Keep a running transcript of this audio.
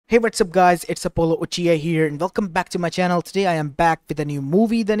Hey, what's up guys, it's Apollo Uchiha here and welcome back to my channel. Today I am back with a new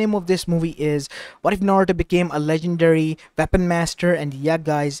movie. The name of this movie is What If Naruto Became a Legendary Weapon Master? And yeah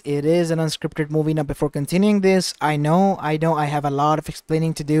guys, it is an unscripted movie. Now before continuing this, I know I have a lot of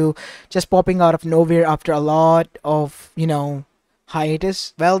explaining to do, just popping out of nowhere after a lot of,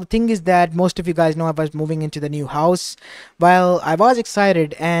 hiatus. Well, the thing is that most of you guys know I was moving into the new house. Well, I was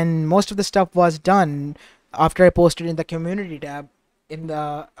excited and most of the stuff was done after I posted in the community tab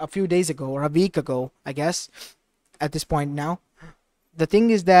a few days ago or a week ago, I guess, at this point now. The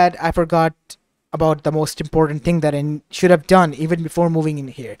thing is that I forgot about the most important thing that I should have done even before moving in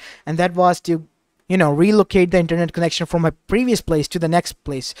here, and that was to relocate the internet connection from my previous place to the next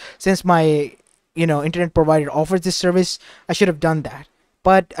place. Since my internet provider offers this service, I should have done that,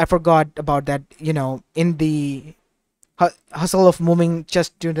 but I forgot about that, in the hustle of moving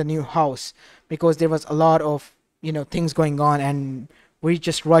just to the new house, because there was a lot of things going on and we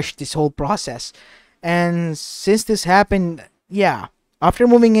just rushed this whole process. And since this happened, yeah, after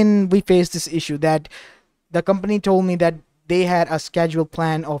moving in, we faced this issue that the company told me that they had a scheduled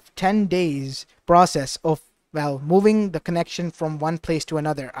plan of 10 days process of, well, moving the connection from one place to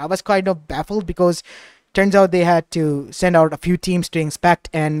another. I was kind of baffled because turns out they had to send out a few teams to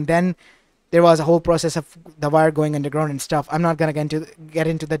inspect, and then there was a whole process of the wire going underground and stuff. I'm not gonna get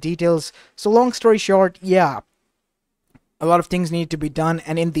into the details. So long story short, yeah, a lot of things need to be done,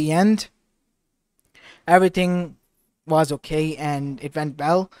 and in the end, everything was okay and it went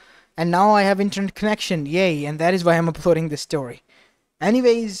well. And now I have internet connection, yay! And that is why I'm uploading this story.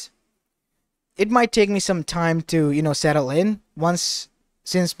 Anyways, it might take me some time to settle in once,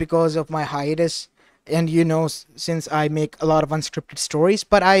 since because of my hiatus, and since I make a lot of unscripted stories,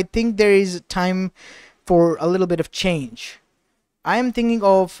 but I think there is time for a little bit of change. I am thinking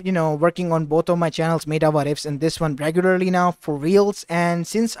of, working on both of my channels, Meta What Ifs and this one, regularly now for reals. And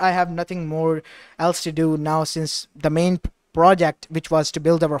since I have nothing more else to do now, since the main project, which was to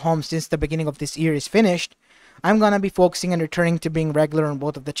build our home since the beginning of this year, is finished, I'm gonna be focusing and returning to being regular on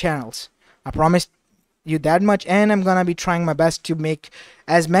both of the channels. I promised you that much, and I'm gonna be trying my best to make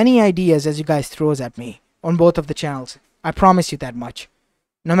as many ideas as you guys throws at me on both of the channels. I promise you that much.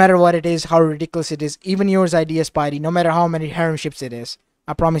 No matter what it is, how ridiculous it is, even yours idea, Spidey, no matter how many harem ships it is.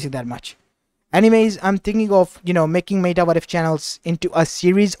 I promise you that much. Anyways, I'm thinking of, making Meta What If channels into a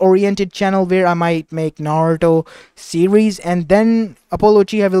series-oriented channel where I might make Naruto series, and then Apollo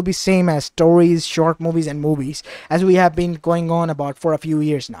Uchiha will be same as stories, short movies, and movies, as we have been going on about for a few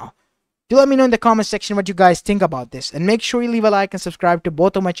years now. Do let me know in the comment section what you guys think about this, and make sure you leave a like and subscribe to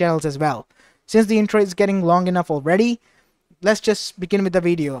both of my channels as well. Since the intro is getting long enough already, let's just begin with the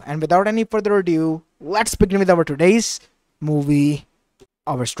video, and without any further ado, let's begin with our today's movie.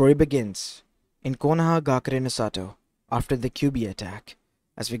 Our story begins in Konoha Gakure no Sato after the QB attack,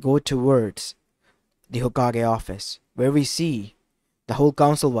 as we go towards the Hokage office, where we see the whole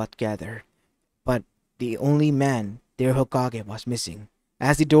council was gathered, but the only man, their Hokage, was missing.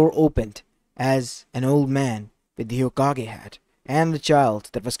 As the door opened, as an old man with the Hokage hat and the child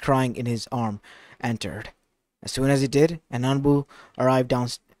that was crying in his arm entered. As soon as he did, Ananbu arrived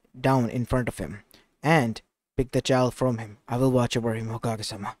down in front of him and picked the child from him. I will watch over him,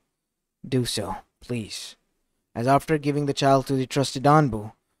 Hokage-sama. Do so, please. As after giving the child to the trusted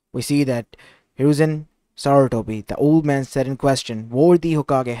Anbu, we see that Hiruzen Sarutobi, the old man said in question, wore the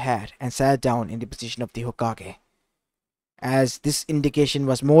Hokage hat and sat down in the position of the Hokage, as this indication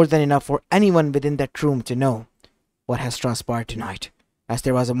was more than enough for anyone within that room to know what has transpired tonight, as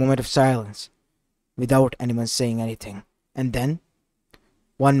there was a moment of silence without anyone saying anything. And then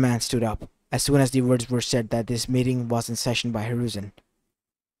one man stood up as soon as the words were said that this meeting was in session by Hiruzen.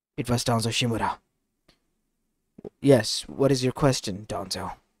 It was Danzo Shimura. Yes, what is your question,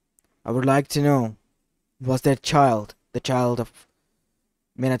 Danzo? I would like to know, was that child the child of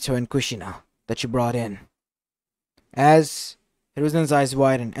Minato and Kushina that you brought in? As Hiruzen's eyes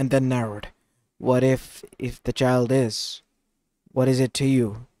widened and then narrowed. What if the child is? What is it to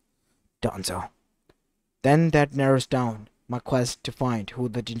you, Danzo? Then that narrows down my quest to find who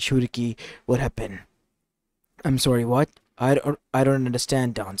the Jinchuriki would have been. I'm sorry, what? I don't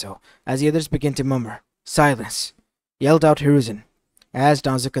understand, Danzo. As the others began to murmur, silence, yelled out Hiruzen, as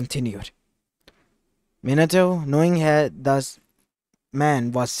Danzo continued. Minato, knowing thus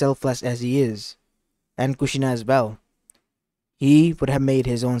man was selfless as he is, and Kushina as well, he would have made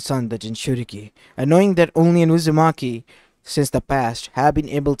his own son the Jinchuriki, and knowing that only an Uzumaki, since the past, have been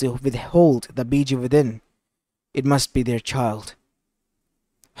able to withhold the Biji within, it must be their child.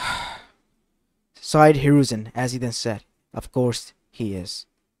 Sighed Hiruzen as he then said, of course he is.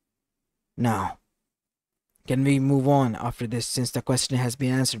 Now, Can we move on after this since the question has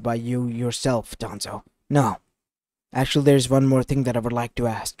been answered by you yourself, Danzo? No. Actually, there's one more thing that I would like to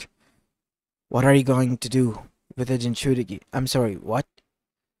ask. What are you going to do with the Jinchuriki? I'm sorry, what?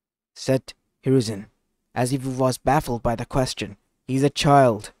 Said Hiruzen, as if he was baffled by the question. He's a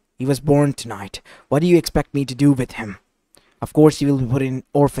child. He was born tonight. What do you expect me to do with him? Of course he will be put in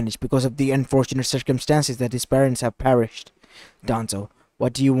orphanage because of the unfortunate circumstances that his parents have perished. Danzo,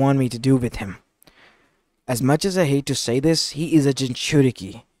 what do you want me to do with him? As much as I hate to say this, he is a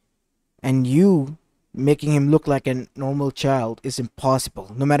Jinchuriki. And you making him look like a normal child is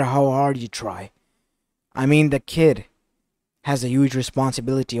impossible, no matter how hard you try. I mean, the kid has a huge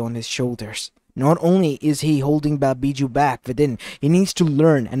responsibility on his shoulders. Not only is he holding Babiju back within, he needs to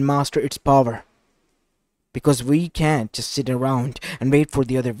learn and master its power. Because we can't just sit around and wait for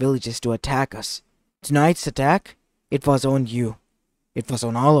the other villages to attack us. Tonight's attack, it was on you. It was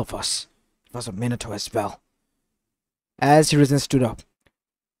on all of us. It was on Minato as well. As Hiruzen stood up,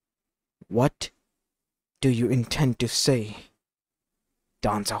 what do you intend to say,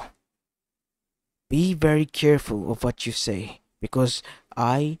 Danzo? Be very careful of what you say, because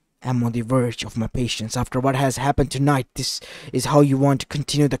I am on the verge of my patience. After what has happened tonight, this is how you want to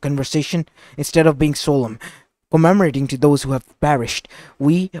continue the conversation? Instead of being solemn, commemorating to those who have perished,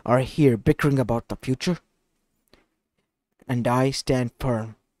 we are here bickering about the future? And I stand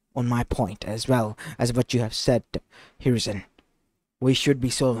firm on my point as well as what you have said, Hiruzen. We should be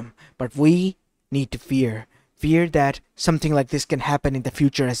solemn, but we need to fear that something like this can happen in the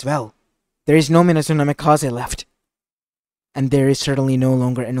future as well. There is no Minato Namikaze left. And there is certainly no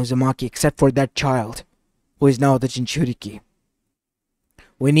longer an Uzumaki except for that child, who is now the Jinchuriki.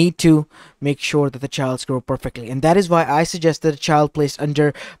 We need to make sure that the child grows perfectly, and that is why I suggest that a child placed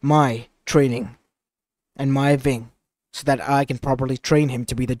under my training and my wing, so that I can properly train him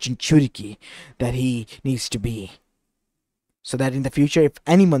to be the Jinchuriki that he needs to be. So that in the future, if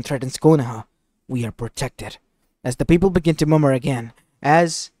anyone threatens Konoha, we are protected. As the people begin to murmur again,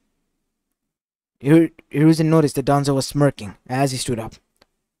 as Hiruzen noticed that Danzo was smirking as he stood up.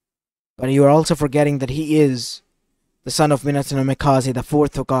 But you are also forgetting that he is the son of Minato no Mikaze, the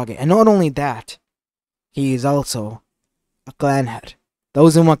fourth Hokage. And not only that, he is also a clan head. The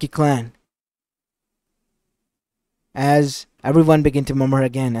Uzumaki clan. As everyone began to murmur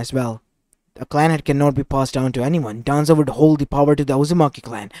again as well. A clan head cannot be passed down to anyone. Danzo would hold the power to the Uzumaki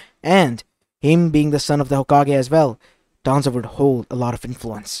clan. And him being the son of the Hokage as well, Danzo would hold a lot of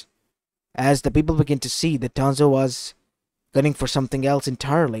influence. As the people began to see that Danzo was gunning for something else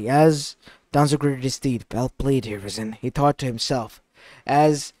entirely, as Danzo gritted his teeth. Well played, Hiruzen, he thought to himself.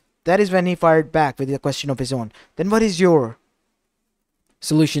 As that is when he fired back with a question of his own. Then what is your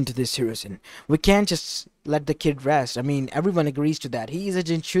solution to this, Hiruzen? We can't just let the kid rest. I mean, everyone agrees to that. He is a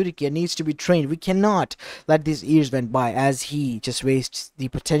Jinchuriki and needs to be trained. We cannot let these years went by as he just wastes the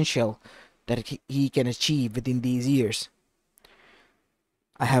potential that he can achieve within these years.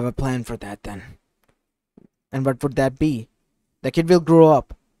 I have a plan for that then. And what would that be? The kid will grow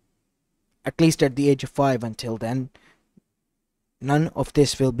up, at least at the age of 5. Until then, none of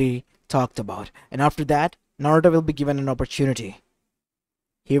this will be talked about. And after that, Naruto will be given an opportunity.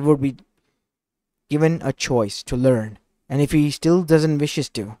 He will be given a choice to learn. And if he still doesn't wishes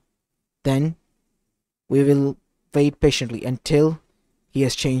to, then we will wait patiently until he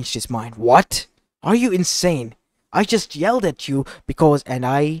has changed his mind. What? Are you insane? I just yelled at you because... And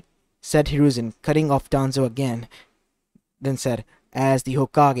I, said Hiruzen, cutting off Danzo again, then said, as the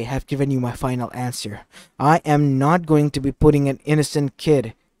Hokage, have given you my final answer. I am not going to be putting an innocent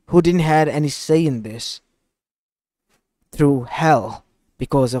kid who didn't have any say in this through hell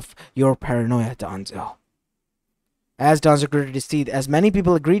because of your paranoia, Danzo. As Danzo gritted his teeth, as many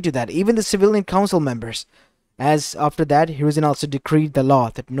people agreed to that, even the civilian council members. As after that, Hiruzen also decreed the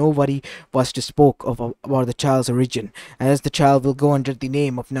law that nobody was to spoke of about the child's origin, as the child will go under the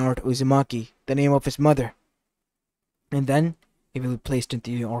name of Naruto Uzumaki, the name of his mother. And then he will be placed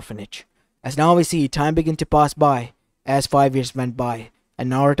into the orphanage. As now we see, time began to pass by, as 5 years went by,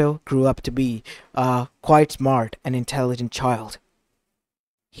 and Naruto grew up to be a quite smart and intelligent child.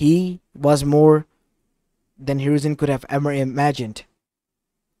 He was more than Hiruzen could have ever imagined,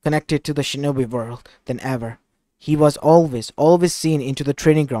 connected to the shinobi world than ever. He was always seen into the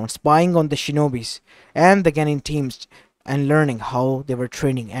training ground, spying on the shinobis and the Genin teams and learning how they were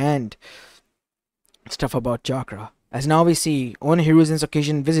training and stuff about chakra. As now we see, on Hiruzen's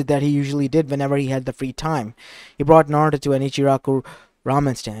occasion visit that he usually did whenever he had the free time, he brought Naruto to an Ichiraku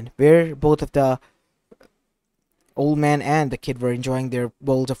ramen stand, where both of the old man and the kid were enjoying their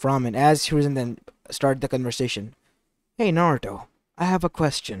bowls of ramen, as Hiruzen then started the conversation. Hey Naruto, I have a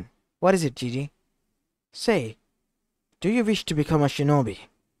question. What is it, Gigi? Say, do you wish to become a shinobi?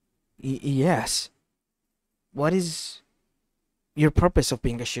 Yes. What is your purpose of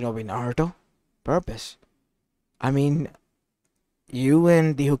being a shinobi, Naruto? Purpose? I mean, you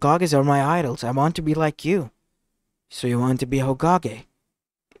and the Hokages are my idols. I want to be like you. So you want to be a Hokage?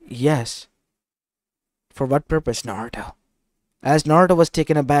 Yes. For what purpose, Naruto? As Naruto was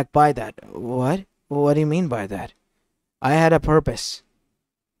taken aback by that. What? What do you mean by that? I had a purpose.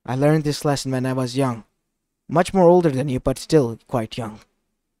 I learned this lesson when I was young. Much more older than you, but still quite young.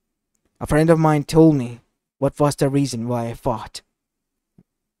 A friend of mine told me what was the reason why I fought.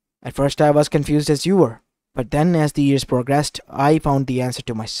 At first I was confused as you were, but then as the years progressed, I found the answer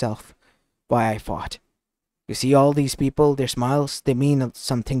to myself, why I fought. You see all these people, their smiles, they mean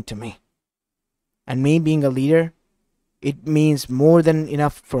something to me. And me being a leader, it means more than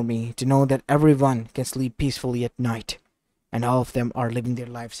enough for me to know that everyone can sleep peacefully at night, and all of them are living their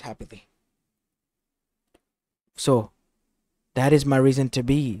lives happily. So, that is my reason to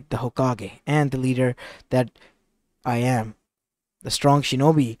be the Hokage and the leader that I am, the strong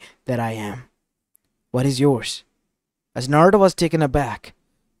shinobi that I am. What is yours? As Naruto was taken aback,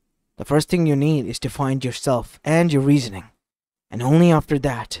 the first thing you need is to find yourself and your reasoning, and only after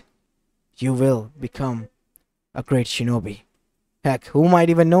that, you will become a great shinobi. Heck, who might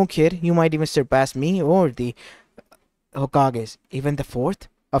even know, kid? You might even surpass me or the Hokages. Even the fourth?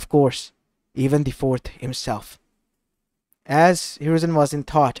 Of course, even the fourth himself. As Hiruzen was in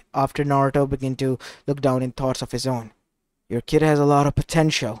thought, after Naruto began to look down in thoughts of his own. Your kid has a lot of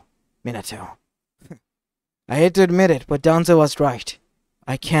potential, Minato. I hate to admit it, but Danzo was right.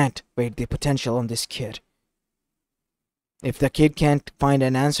 I can't wait the potential on this kid. If the kid can't find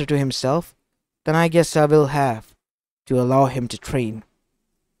an answer to himself, then I guess I will have to allow him to train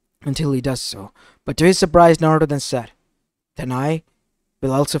until he does so. But to his surprise, Naruto then said, then I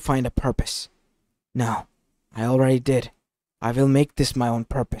will also find a purpose. No, I already did. I will make this my own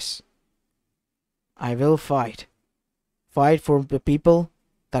purpose. I will fight. Fight for the people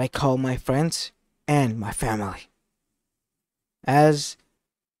that I call my friends and my family. As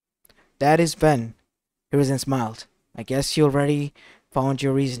that is Ben, Hiruzen smiled. I guess you already found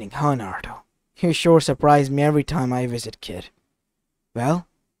your reasoning, huh, Naruto? You sure surprise me every time I visit, kid. Well,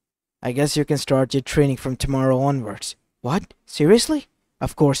 I guess you can start your training from tomorrow onwards. What? Seriously?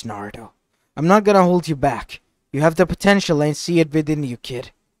 Of course, Naruto. I'm not gonna hold you back. You have the potential and see it within you,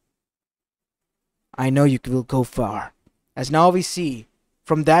 kid. I know you will go far. As now we see,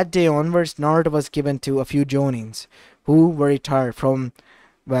 from that day onwards, Naruto was given to a few Jonins, who were retired from,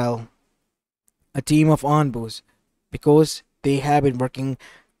 well, a team of Anbus, because they have been working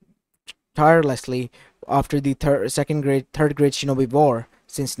tirelessly after the third grade Shinobi War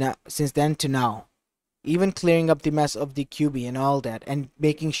since then to now, even clearing up the mess of the QB and all that, and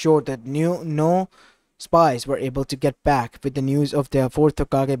making sure that no spies were able to get back with the news of the fourth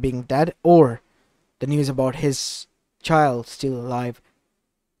Hokage being dead, or the news about his child still alive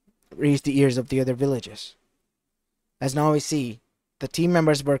reached the ears of the other villages. As now we see, the team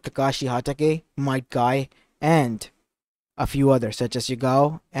members were Kakashi Hatake, Might Guy, and a few others such as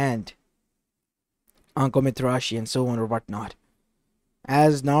Yugao and Anko Mitarashi and so on or whatnot.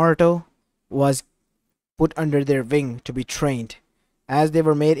 As Naruto was put under their wing to be trained, as they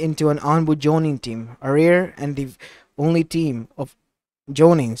were made into an Anbu Jonin team, a rare and the only team of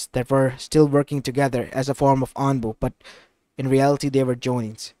Jonins that were still working together as a form of Anbu, but in reality they were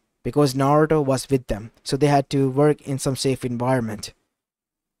Jonins, because Naruto was with them, so they had to work in some safe environment.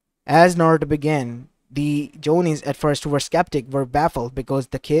 As Naruto began, the Jonins at first who were skeptic were baffled because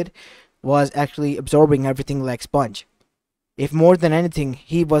the kid was actually absorbing everything like sponge. If more than anything,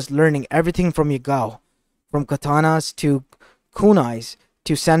 he was learning everything from Yugao, from katanas to kunais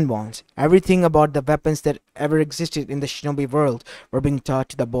to senbons. Everything about the weapons that ever existed in the shinobi world were being taught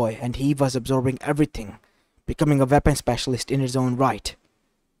to the boy, and he was absorbing everything, becoming a weapon specialist in his own right.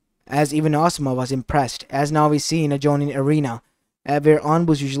 As even Asuma was impressed, as now we see in a Jonin arena, where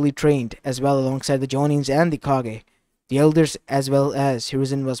Anbus usually trained, as well alongside the Jonins and the Kage. The elders as well as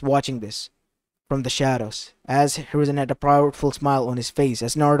Hiruzen was watching this from the shadows, as Hiruzen had a proudful smile on his face,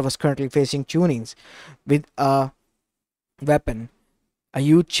 as Naruto was currently facing Chunins with a weapon, a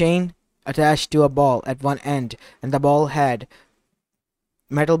huge chain attached to a ball at one end, and the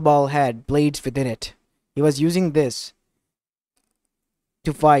metal ball had blades within it. He was using this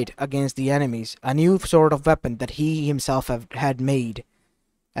to fight against the enemies, a new sort of weapon that he himself had made.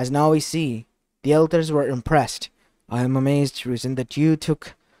 As now we see, the elders were impressed. I am amazed, Hiruzen, that you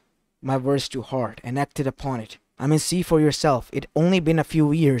took my words to heart and acted upon it. I mean, see for yourself. It only been a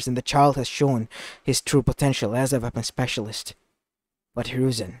few years and the child has shown his true potential as a weapon specialist. But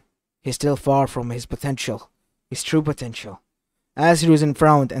Hiruzen, He's still far from his potential, his true potential. As Hiruzen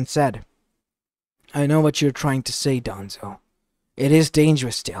frowned and said, I know what you're trying to say, Danzo. It is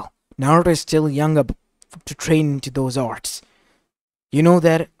dangerous still. Naruto is still young up to train into those arts. You know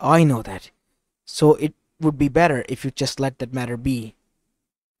that, I know that. So it would be better if you just let that matter be.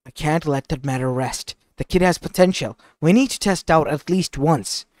 I can't let that matter rest. The kid has potential. We need to test out at least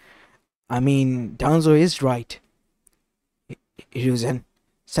once. I mean, Danzo is right, Hiruzen,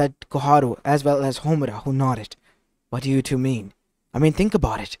 said Koharu, as well as Homura, who nodded. What do you two mean? I mean, think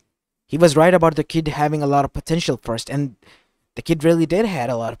about it. He was right about the kid having a lot of potential first, and the kid really did have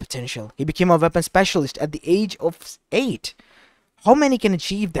a lot of potential. He became a weapon specialist at the age of 8. How many can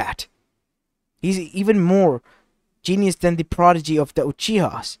achieve that? He's even more genius than the prodigy of the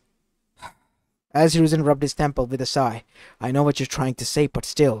Uchihas. As Hiruzen rubbed his temple with a sigh, I know what you're trying to say, but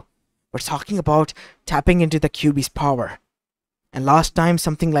still, we're talking about tapping into the Kyuubi's power. And last time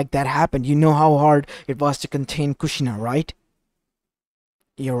something like that happened, you know how hard it was to contain Kushina, right?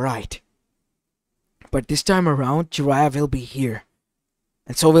 You're right. But this time around, Jiraiya will be here.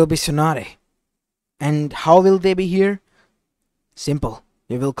 And so will be Tsunade. And how will they be here? Simple.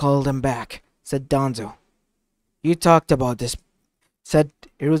 We will call them back, said Danzo. You talked about this, said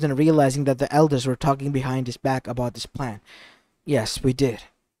Hiruzen, realizing that the elders were talking behind his back about this plan. Yes, we did.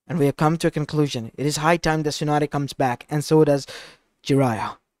 And we have come to a conclusion. It is high time that Tsunade comes back, and so does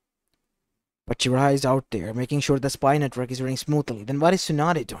Jiraiya. But Jiraiya is out there, making sure the spy network is running smoothly. Then what is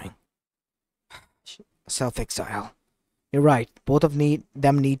Tsunade doing? Self-exile. You're right. Both of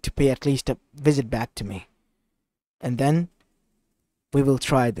them need to pay at least a visit back to me. And then we will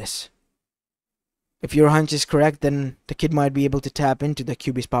try this. If your hunch is correct, then the kid might be able to tap into the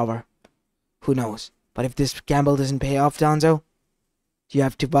Kyuubi's power. Who knows? But if this gamble doesn't pay off, Danzo, you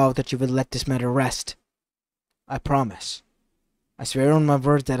have to vow that you will let this matter rest. I promise. I swear on my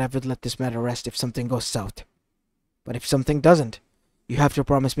word that I will let this matter rest if something goes south. But if something doesn't, you have to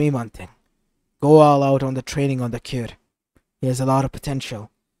promise me one thing. Go all out on the training on the kid. He has a lot of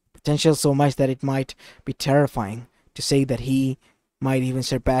potential. Potential so much that it might be terrifying to say that he might even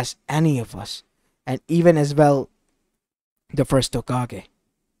surpass any of us. And even as well, the first Hokage.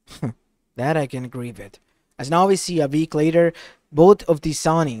 That I can agree with. As now we see a week later, both of the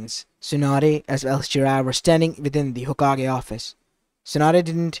Sanins, Tsunade as well as Jiraiya, were standing within the Hokage office.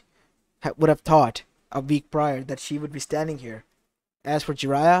 Tsunade would have thought a week prior that she would be standing here. As for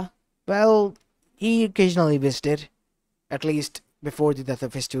Jiraiya, well, he occasionally visited, at least before the death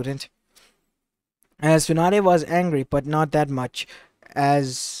of his student. As Tsunade was angry, but not that much.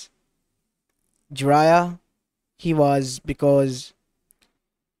 As Jiraiya, he was, because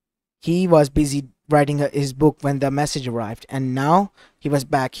he was busy writing his book when the message arrived, and now he was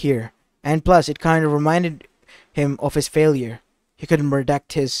back here. And plus, it kind of reminded him of his failure. He couldn't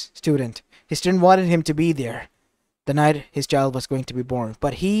protect his student. His student wanted him to be there the night his child was going to be born,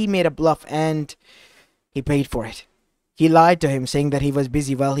 but he made a bluff and he paid for it. He lied to him, saying that he was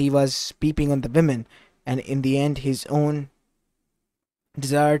busy while he was peeping on the women, and in the end, his own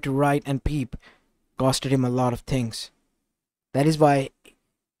desire to write and peep costed him a lot of things. That is why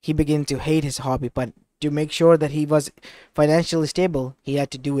he began to hate his hobby, but to make sure that he was financially stable, he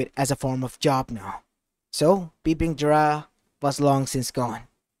had to do it as a form of job now. So, peeping Jiraiya was long since gone.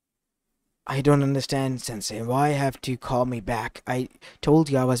 I don't understand, Sensei. Why have to call me back? I told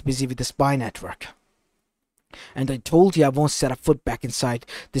you I was busy with the spy network. And I told you I won't set a foot back inside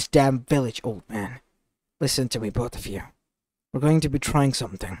this damn village, old man. Listen to me, both of you. We're going to be trying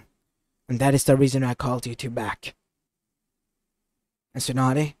something. And that is the reason I called you two back. And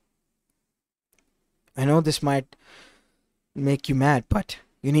Tsunade, I know this might make you mad, but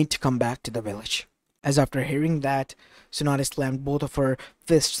you need to come back to the village. As after hearing that, Tsunade slammed both of her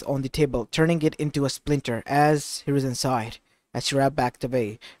fists on the table, turning it into a splinter as Hiruzen sighed, as she backed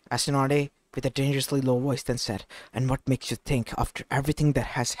away. As Tsunade, with a dangerously low voice, then said, And what makes you think, after everything that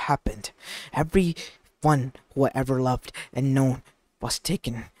has happened, everyone who I ever loved and known was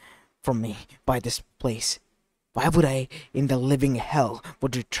taken from me by this place? Why would I, in the living hell,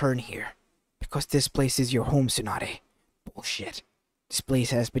 would return here? Because this place is your home, Tsunade. Bullshit. This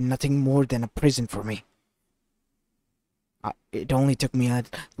place has been nothing more than a prison for me. It only took me a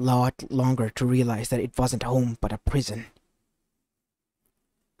lot longer to realize that it wasn't home, but a prison.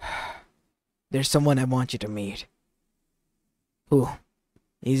 There's someone I want you to meet. Who?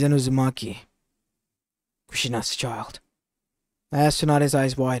 Izan Uzumaki. Kushina's child. As Tsunade's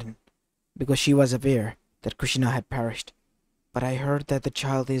eyes widened, because she was aware that Kushina had perished. But I heard that the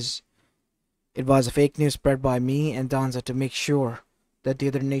child is... It was a fake news spread by me and Danza to make sure that the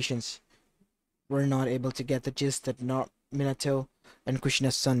other nations were not able to get the gist that Minato and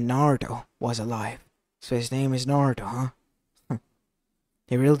Kushina's son Naruto was alive. So his name is Naruto, huh?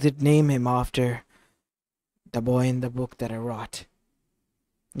 He really did name him after the boy in the book that I wrote.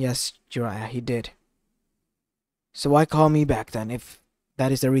 Yes, Jiraiya, he did. So why call me back then, if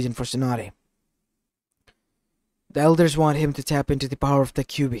that is the reason for Tsunade? The elders want him to tap into the power of the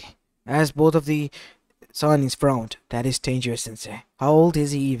Kyuubi. As both of the sons frowned, that is dangerous, Sensei. How old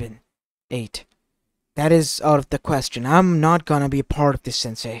is he even? 8. That is out of the question. I'm not gonna be a part of this,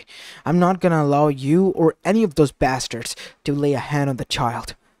 Sensei. I'm not gonna allow you or any of those bastards to lay a hand on the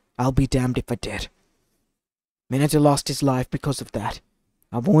child. I'll be damned if I did. Minato lost his life because of that.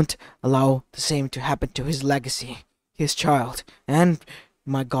 I won't allow the same to happen to his legacy, his child, and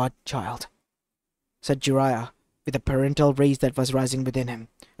my godchild, said Jiraiya, with a parental rage that was rising within him.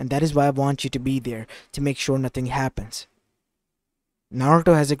 And that is why I want you to be there, to make sure nothing happens.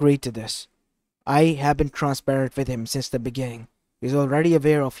 Naruto has agreed to this. I have been transparent with him since the beginning. He's already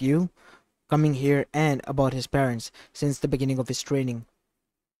aware of you coming here and about his parents since the beginning of his training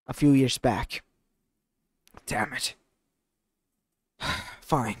a few years back. Damn it.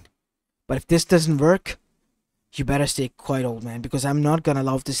 Fine. But if this doesn't work, you better stay quiet, old man, because I'm not gonna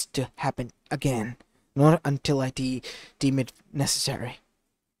allow this to happen again. Not until I deem it necessary.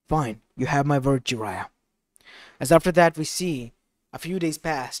 Fine, you have my word, Jiraiya. As after that we see, a few days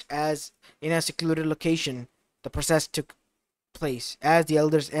passed, as in a secluded location, the process took place, as the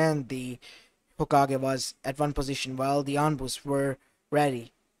elders and the Hokage was at one position while the Anbus were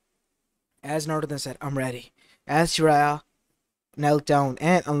ready. As Naruto then said, I'm ready. As Jiraiya knelt down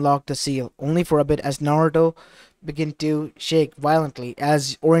and unlocked the seal, only for a bit as Naruto began to shake violently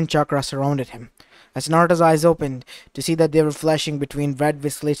as orange chakra surrounded him. As Naruto's eyes opened to see that they were flashing between red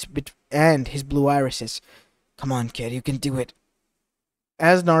slits and his blue irises. Come on, kid, you can do it.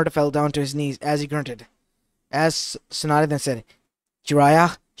 As Naruto fell down to his knees as he grunted. As Tsunade then said,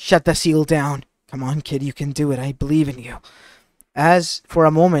 Jiraiya, shut the seal down. Come on, kid, you can do it. I believe in you. As for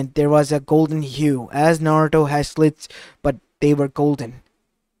a moment there was a golden hue, as Naruto had slits, but they were golden.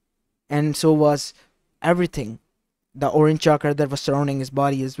 And so was everything, the orange chakra that was surrounding his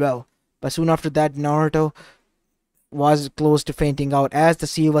body as well. But soon after that, Naruto was close to fainting out. As the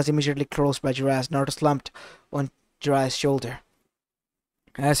seal was immediately closed by Jiraiya, Naruto slumped on Jiraiya's shoulder.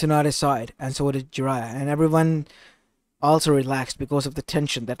 As Tsunade saw it, and so did Jiraiya, and everyone also relaxed because of the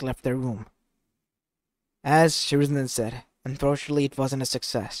tension that left their room. As Shiruzen said, unfortunately it wasn't a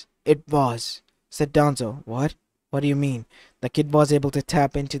success. It was, said Danzo. What? What do you mean? The kid was able to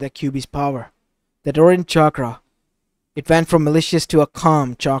tap into the Kyuubi's power. That orange chakra, it went from malicious to a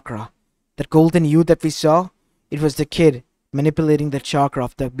calm chakra. That golden hue that we saw, it was the kid manipulating the chakra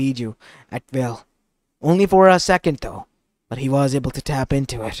of the Biju at will. Only for a second though, but he was able to tap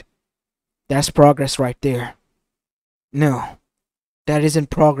into it. That's progress right there. No, that isn't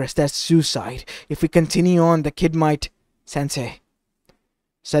progress, that's suicide. If we continue on, the kid might... Sensei,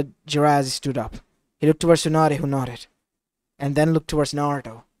 said Jiraiya as he stood up. He looked towards Tsunade, who nodded, and then looked towards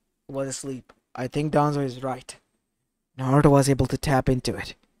Naruto, who was asleep. I think Danzo is right. Naruto was able to tap into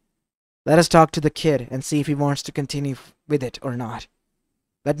it. Let us talk to the kid and see if he wants to continue with it or not.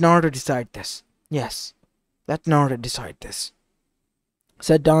 Let Naruto decide this. Yes, let Naruto decide this,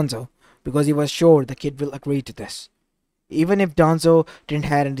 said Danzo, because he was sure the kid will agree to this. Even if Danzo didn't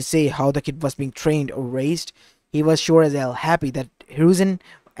have any say how the kid was being trained or raised, he was sure as hell happy that Hiruzen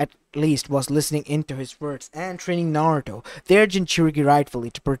at least was listening into his words and training Naruto, their Jinchuriki rightfully,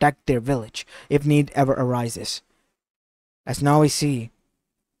 to protect their village if need ever arises. As now we see,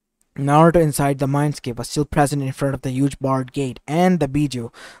 Naruto inside the mindscape was still present in front of the huge barred gate, and the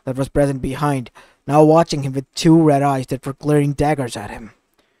Biju that was present behind, now watching him with two red eyes that were glaring daggers at him.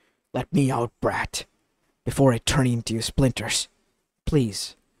 Let me out, brat, before I turn you into splinters.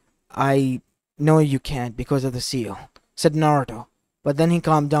 Please. I know you can't because of the seal, said Naruto, but then he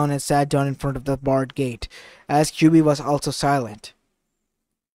calmed down and sat down in front of the barred gate, as Kyuubi was also silent,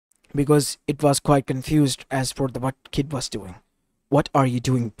 because it was quite confused as for what kid was doing. What are you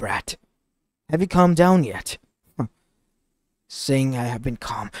doing, brat? Have you calmed down yet? Saying I have been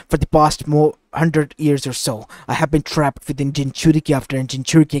calm. For the past 100 years or so, I have been trapped within Jinchuriki after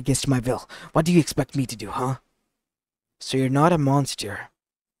Jinchuriki against my will. What do you expect me to do, huh? So you're not a monster.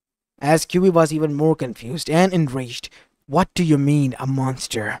 As Kyuubi was even more confused and enraged. What do you mean, a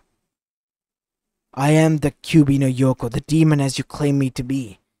monster? I am the Kyuubi no Yoko, the demon as you claim me to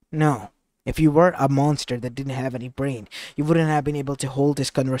be. No. If you were a monster that didn't have any brain, you wouldn't have been able to hold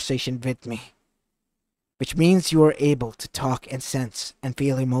this conversation with me. Which means you are able to talk and sense and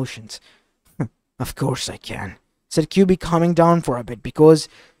feel emotions. Of course I can, said Kyuubi, calming down for a bit, because,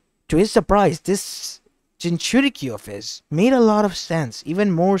 to his surprise, this Jinchuriki of his made a lot of sense,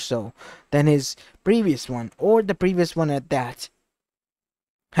 even more so than his previous one, or the previous one at that.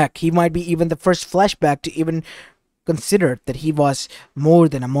 Heck, he might be even the first flashback to even consider that he was more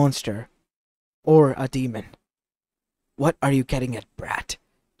than a monster or a demon. What are you getting at, brat?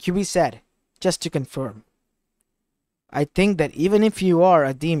 QB said, just to confirm. I think that even if you are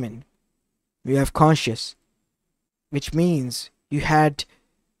a demon, you have conscious, which means you had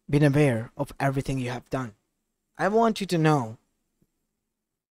been aware of everything you have done. I want you to know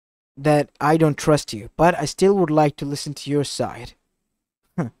that I don't trust you, but I still would like to listen to your side.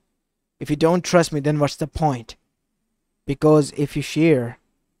 If you don't trust me, then what's the point? Because if you share,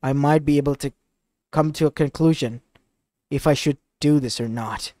 I might be able to come to a conclusion if I should do this or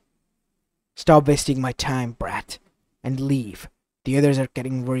not. Stop wasting my time, brat, and leave. The others are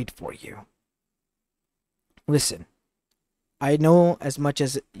getting worried for you. Listen, I know as much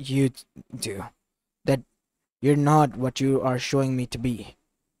as you do that you're not what you are showing me to be,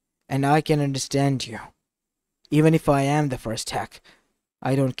 and I can understand you. Even if I am the first hack,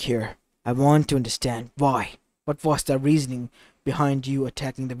 I don't care. I want to understand why. What was the reasoning behind you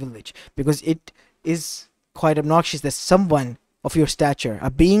attacking the village? Because it is quite obnoxious that someone of your stature,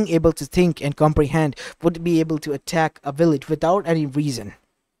 a being able to think and comprehend, would be able to attack a village without any reason.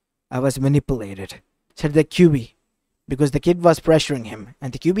 I was manipulated, said the QB, because the kid was pressuring him,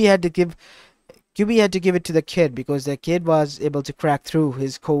 and the QB had to give it to the kid because the kid was able to crack through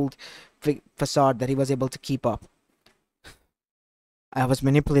his cold facade that he was able to keep up. I was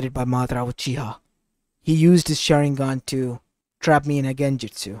manipulated by Madara Uchiha. He used his Sharingan to trap me in a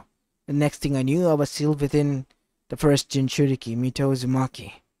genjutsu. The next thing I knew, I was sealed within the first Jinchuriki, Mito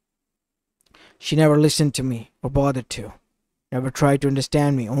Uzumaki. She never listened to me, or bothered to. Never tried to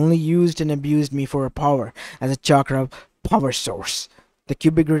understand me, only used and abused me for her power as a chakra power source. The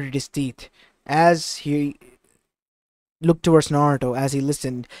QB gritted his teeth as he looked towards Naruto as he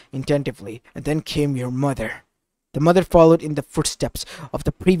listened attentively, and then came your mother. The mother followed in the footsteps of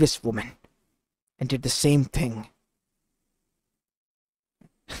the previous woman and did the same thing.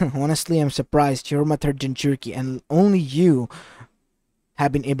 Honestly, I'm surprised you're my third Jinchuriki and only you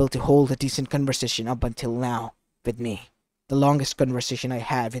have been able to hold a decent conversation up until now with me. The longest conversation I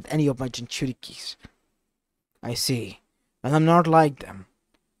had with any of my Jinchurikis. I see. Well, I'm not like them.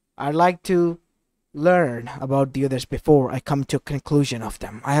 I like to learn about the others before I come to a conclusion of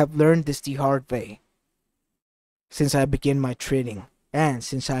them. I have learned this the hard way. Since I began my training, and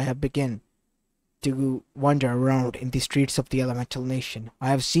since I have begun to wander around in the streets of the elemental nation, I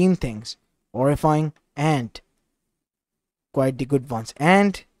have seen things horrifying and quite the good ones,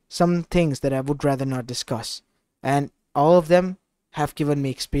 and some things that I would rather not discuss. And all of them have given me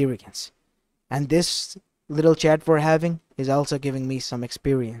experience. And this little chat we're having is also giving me some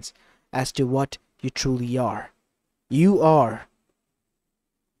experience as to what you truly are. You are.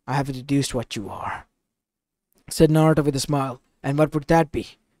 I have deduced what you are, said Naruto with a smile. And what would that be?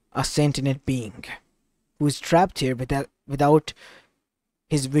 A sentient being who is trapped here without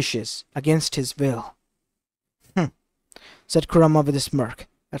his wishes, against his will. Said Kurama with a smirk.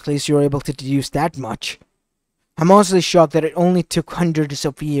 At least you were able to deduce that much. I'm honestly shocked that it only took hundreds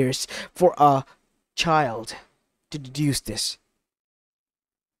of years for a child to deduce this.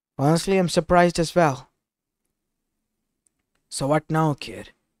 Honestly, I'm surprised as well. So what now,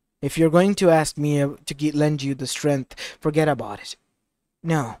 kid? If you're going to ask me to lend you the strength, forget about it.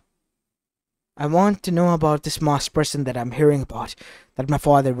 No. I want to know about this masked person that I'm hearing about, that my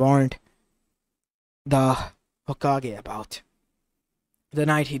father warned the Hokage about, the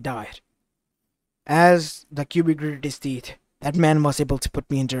night he died. As the QB gritted his teeth, that man was able to put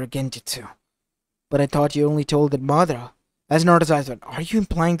me into a genjutsu. But I thought you only told that Madara. As Naruto's eyes went, are you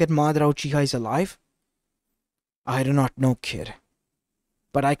implying that Madara Uchiha is alive? I do not know, kid.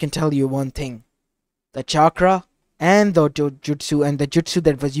 But I can tell you one thing. The chakra and the jutsu and the jutsu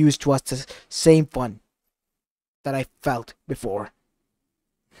that was used was the same one that I felt before.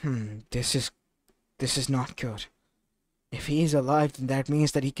 This is not good. If he is alive, then that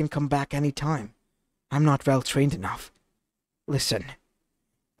means that he can come back any time. I'm not well trained enough. Listen,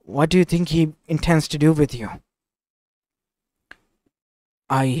 what do you think he intends to do with you?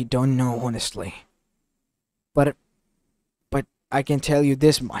 I don't know, honestly. But I can tell you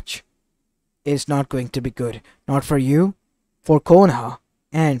this much. It's not going to be good. Not for you, for Konoha,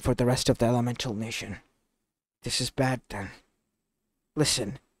 and for the rest of the elemental nation. This is bad then.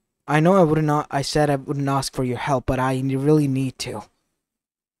 Listen, I know I said I wouldn't ask for your help, but I really need to.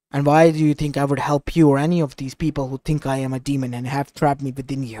 And why do you think I would help you or any of these people who think I am a demon and have trapped me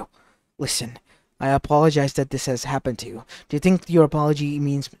within you? Listen, I apologize that this has happened to you. Do you think your apology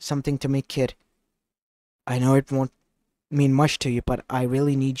means something to me, kid? I know it won't mean much to you, but I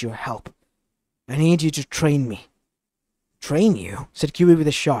really need your help. I need you to train me." "Train you?" said Kiwi with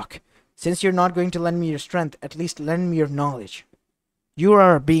a shock. "Since you're not going to lend me your strength, at least lend me your knowledge. You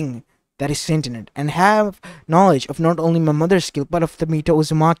are a being that is sentient and have knowledge of not only my mother's skill but of the Mito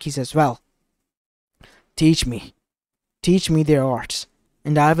Uzumaki's as well. Teach me. Teach me their arts,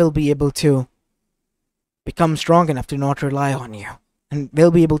 and I will be able to become strong enough to not rely on you, and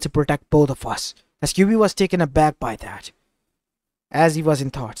will be able to protect both of us." As Kiwi was taken aback by that, as he was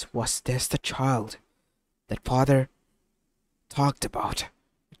in thoughts, was this the child that father talked about?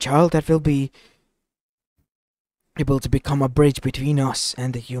 A child that will be able to become a bridge between us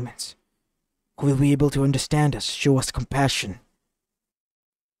and the humans, who will be able to understand us, show us compassion.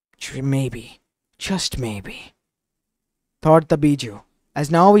 Maybe, just maybe, thought the Biju, as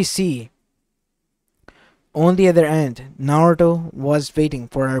now we see. On the other end, Naruto was waiting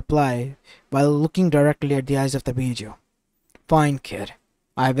for a reply while looking directly at the eyes of the Biju. "Fine, kid.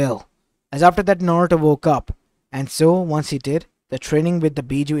 I will." As after that, Naruto woke up, and so, once he did, the training with the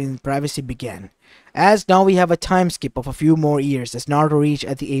Biju in privacy began. As now we have a time skip of a few more years as Naruto reached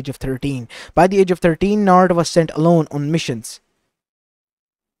at the age of 13. By the age of 13, Naruto was sent alone on missions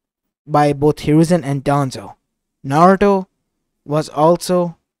by both Hiruzen and Danzo. Naruto was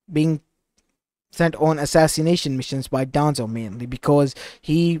also being sent on assassination missions by Danzo mainly because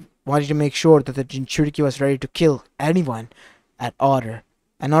he wanted to make sure that the Jinchuriki was ready to kill anyone at order.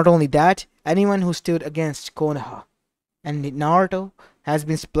 And not only that, anyone who stood against Konoha. And Naruto has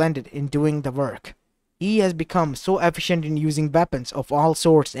been splendid in doing the work. He has become so efficient in using weapons of all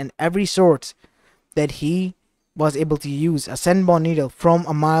sorts and every sort that he was able to use a Senbon needle from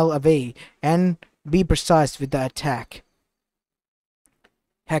a mile away and be precise with the attack.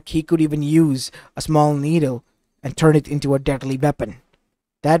 Heck, he could even use a small needle and turn it into a deadly weapon.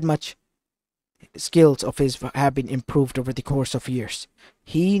 That much skills of his have been improved over the course of years.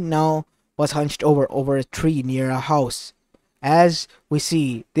 He now was hunched over a tree near a house. As we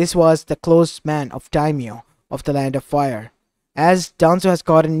see, this was the close man of Daimyo of the Land of Fire. As Danzo has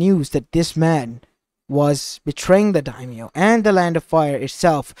gotten news that this man was betraying the Daimyo and the Land of Fire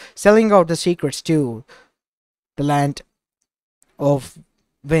itself, selling out the secrets to the Land of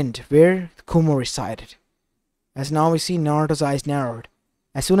Wind, where Kumo resided. As now we see, Naruto's eyes narrowed.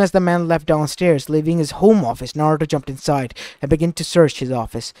 As soon as the man left downstairs, leaving his home office, Naruto jumped inside and began to search his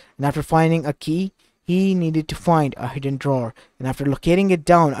office. And after finding a key, he needed to find a hidden drawer. And after locating it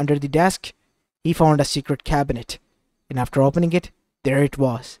down under the desk, he found a secret cabinet. And after opening it, there it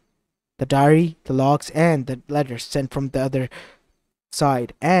was. The diary, the logs, and the letters sent from the other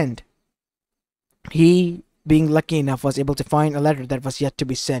side. And he, being lucky enough, was able to find a letter that was yet to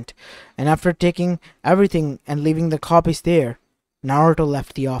be sent. And after taking everything and leaving the copies there, Naruto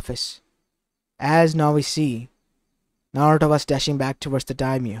left the office. As now we see, Naruto was dashing back towards the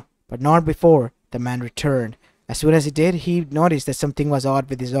daimyo, but not before the man returned. As soon as he did, he noticed that something was odd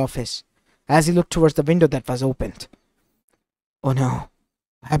with his office. As he looked towards the window that was opened. "Oh no,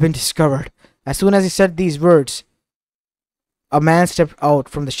 I have been discovered." As soon as he said these words, a man stepped out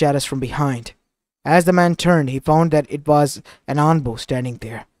from the shadows from behind. As the man turned, he found that it was an Anbu standing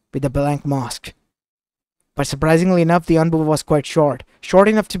there, with a blank mask. But surprisingly enough, the Anbu was quite short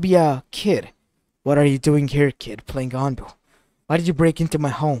enough to be a kid. "What are you doing here, kid, playing Anbu? Why did you break into my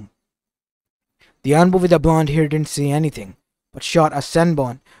home?" The Anbu with the blonde hair didn't say anything, but shot a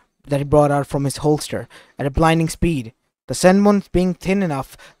senbon that he brought out from his holster at a blinding speed. The senbon, being thin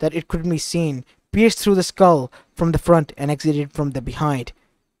enough that it couldn't be seen, pierced through the skull from the front and exited from the behind,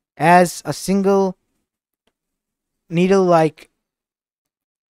 as a single needle-like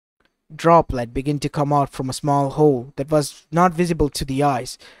droplet began to come out from a small hole that was not visible to the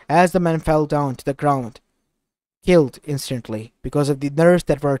eyes. As the man fell down to the ground, killed instantly because of the nerves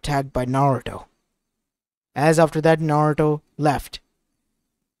that were attacked by Naruto. As after that, Naruto left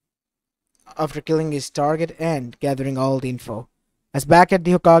after killing his target and gathering all the info. As back at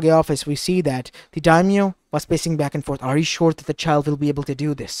the Hokage office, we see that the daimyo was pacing back and forth. "Are you sure that the child will be able to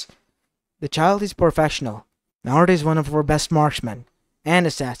do this?" "The child is professional. Naruto is one of our best marksmen and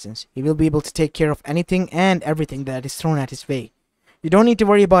assassins. He will be able to take care of anything and everything that is thrown at his way. You don't need to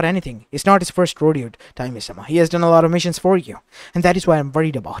worry about anything. It's not his first rodeo, Daimyo-sama. He has done a lot of missions for you, and that is why I'm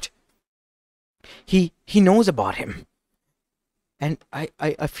worried about. He knows about him, and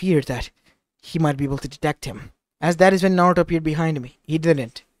I fear that he might be able to detect him." As that is when Naruto appeared behind me. He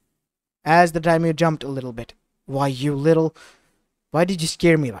didn't. As the daimyo jumped a little bit. "Why, you little... Why did you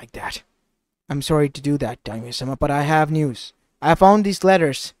scare me like that?" "I'm sorry to do that, Daimyo-sama, but I have news. I found these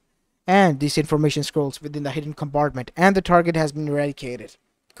letters and these information scrolls within the hidden compartment, and the target has been eradicated."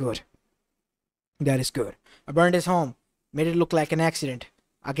 "Good. That is good. I burned his home, made it look like an accident,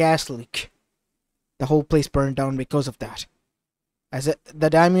 a gas leak. The whole place burned down because of that. The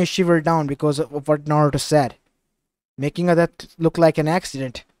daimyo shivered down because of what Naruto said, making that look like an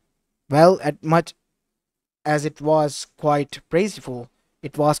accident. Well, at much as it was quite praiseful,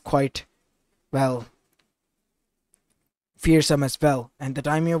 it was quite, well, fearsome as well, and the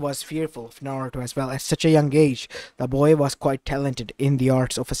daimyo was fearful of Naruto as well. At such a young age, the boy was quite talented in the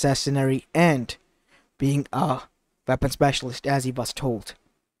arts of assassinary and being a weapon specialist, as he was told.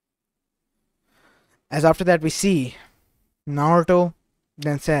 As after that we see, Naruto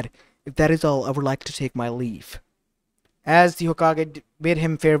then said, "If that is all, I would like to take my leave." As the Hokage bid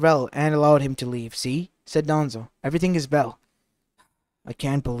him farewell and allowed him to leave. "See," said Danzo, "everything is well." "I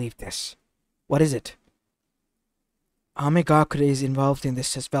can't believe this." "What is it?" "Amegakure is involved in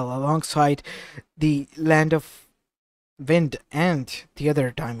this as well, alongside the Land of Wind and the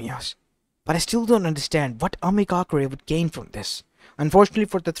other daimyos. But I still don't understand what Amegakure would gain from this. Unfortunately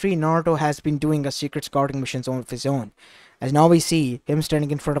for the three, Naruto has been doing a secret scouting mission of his own, as now we see him standing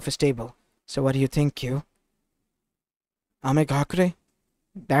in front of his table. So what do you think, Q?" "Amegakure?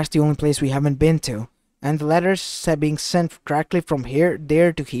 That's the only place we haven't been to. And the letters are being sent directly from here,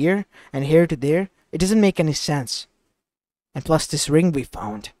 there to here, and here to there. It doesn't make any sense. And plus this ring we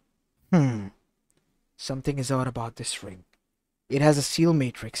found. Something is odd about this ring. It has a seal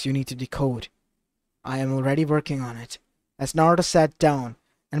matrix you need to decode. I am already working on it." As Naruto sat down,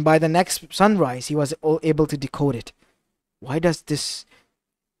 and by the next sunrise he was able to decode it. Why does this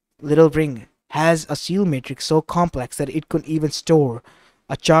little ring has a seal matrix so complex that it could even store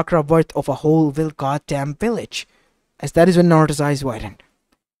a chakra worth of a whole goddamn village? As that is when Naruto's eyes widened.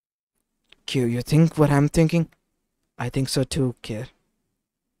 "Q, you think what I'm thinking?" "I think so too, kid.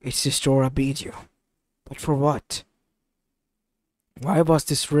 It's to store a Biju. But for what? Why was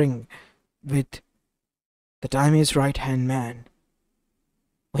this ring with the daimyo's right-hand man?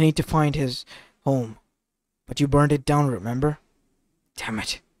 We need to find his home. But you burned it down, remember? Damn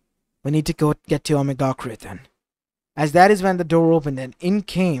it. We need to go get to Amegakure then." As that is when the door opened and in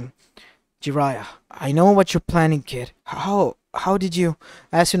came Jiraiya. "I know what you're planning, kid. How did you..."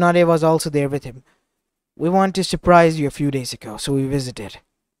 As Tsunade was also there with him. "We wanted to surprise you a few days ago, so we visited.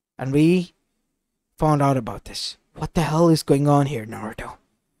 And we found out about this. What the hell is going on here, Naruto?"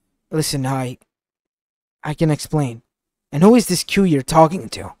 "Listen, I can explain. And who is this Q you're talking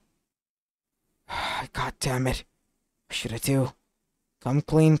to?" "God damn it. What should I do?" "Come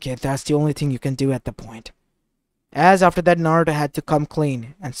clean, kid. That's the only thing you can do at the point." As after that Naruto had to come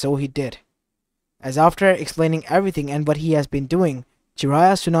clean, and so he did. As after explaining everything and what he has been doing,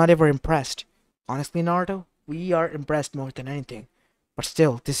 Jiraiya and Tsunade were impressed. Honestly, Naruto, we are impressed more than anything. But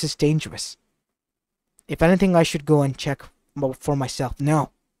still, this is dangerous. If anything, I should go and check for myself.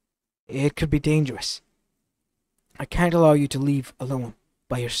 No. It could be dangerous. I can't allow you to leave alone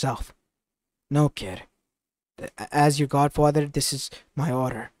by yourself. No, kid. As your godfather, this is my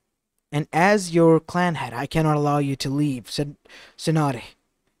order. And as your clan head, I cannot allow you to leave, said Tsunade.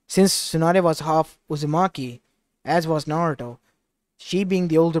 Since Tsunade was half Uzumaki, as was Naruto, she being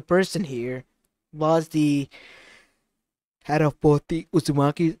the older person here, was the head of both the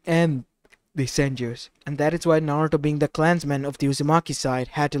Uzumaki and the Senjus. And that is why Naruto, being the clansman of the Uzumaki side,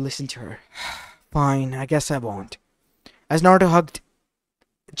 had to listen to her. Fine, I guess I won't. As Naruto hugged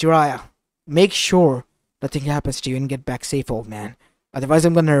Jiraiya, make sure nothing happens to you and get back safe, old man. Otherwise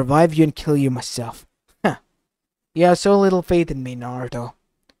I'm gonna revive you and kill you myself. Huh. You have so little faith in me, Naruto.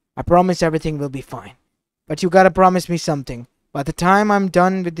 I promise everything will be fine. But you gotta promise me something. By the time I'm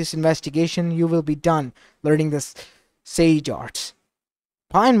done with this investigation, you will be done learning the sage arts.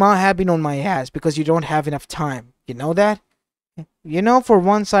 Pa and Ma have been on my ass because you don't have enough time. You know that? You know, for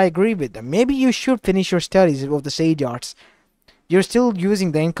once I agree with them. Maybe you should finish your studies of the sage arts. You're still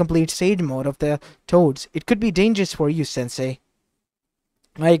using the incomplete sage mode of the toads. It could be dangerous for you, Sensei.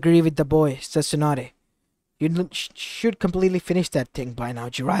 I agree with the boy, says Tsunade. You should completely finish that thing by now,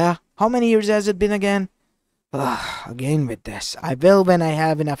 Jiraiya. How many years has it been again? Again with this. I will when I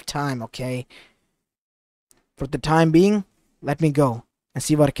have enough time, okay? For the time being, let me go and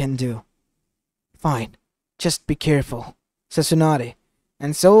see what I can do. Fine. Just be careful, says Tsunade.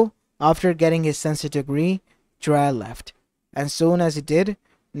 And so, after getting his sensei to agree, Jiraiya left. And soon as he did,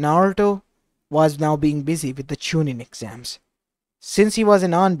 Naruto was now being busy with the Chunin exams. Since he was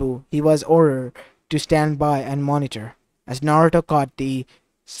in Anbu, he was ordered to stand by and monitor, as Naruto caught the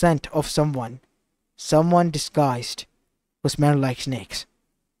scent of someone disguised, who smelled like snakes.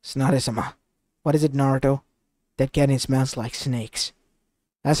 Tsunade-sama, what is it, Naruto? That getting smells like snakes.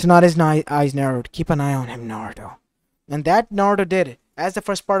 As Tsunade's eyes narrowed, keep an eye on him, Naruto. And that Naruto did. As the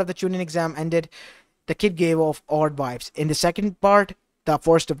first part of the Chunin exam ended, the kid gave off odd vibes. In the second part, the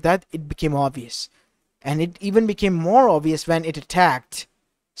force of death, it became obvious. And it even became more obvious when it attacked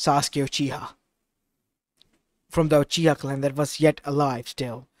Sasuke Uchiha from the Uchiha clan that was yet alive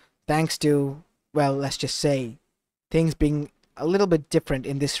still. Thanks to, well, let's just say, things being a little bit different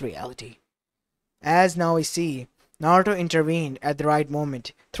in this reality. As now we see, Naruto intervened at the right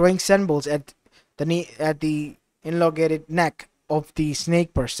moment, throwing sunballs at the elongated neck of the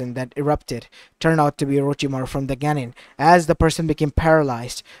snake person that erupted. Turned out to be Orochimaru from the Ganin, as the person became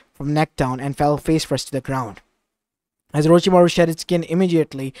paralyzed from neck down and fell face first to the ground. As Orochimaru shed its skin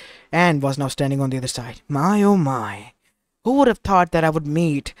immediately and was now standing on the other side. My oh my, who would have thought that I would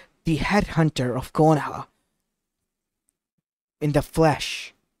meet the headhunter of Konoha in the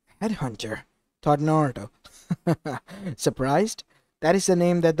flesh? Headhunter, thought Naruto. Surprised? That is the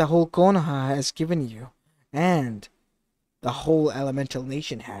name that the whole Konoha has given you, and the whole elemental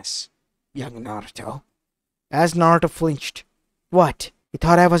nation has, young Naruto. As Naruto flinched. What? You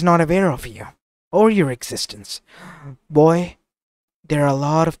thought I was not aware of you, or your existence? Boy, there are a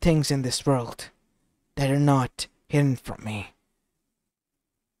lot of things in this world that are not hidden from me.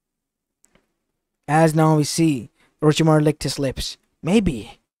 As now we see, Orochimaru licked his lips.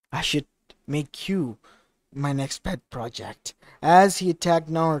 Maybe I should make you my next pet project. As he attacked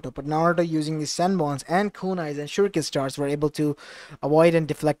Naruto, but Naruto, using his Senbons and kunais and shuriken stars, were able to avoid and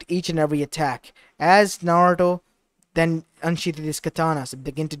deflect each and every attack. As Naruto then unsheathed his katanas and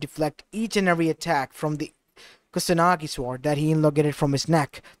began to deflect each and every attack from the Kusanagi sword that he elongated from his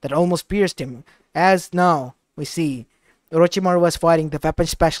neck that almost pierced him. As now we see, Orochimaru was fighting the weapon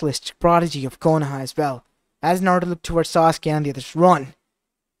specialist prodigy of Konoha as well. As Naruto looked towards Sasuke and the others, run!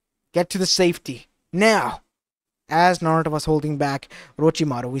 Get to the safety! Now! As Naruto was holding back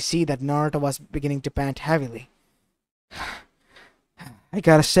Orochimaru, we see that Naruto was beginning to pant heavily. I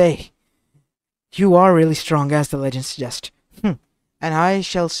gotta say, you are really strong, as the legend suggests. And I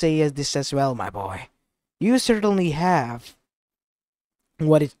shall say this as well, my boy. You certainly have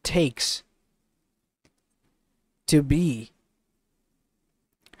what it takes to be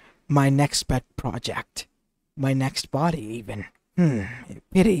my next pet project. My next body, even.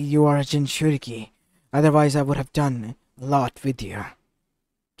 Pity you are a Jinchuriki. Otherwise, I would have done a lot with you.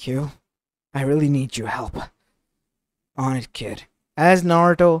 Q, I really need your help. On it, kid. As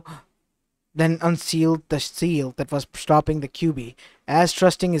Naruto then unsealed the seal that was stopping the QB. As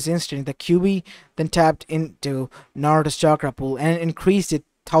trusting his instinct, the QB then tapped into Naruto's chakra pool and increased it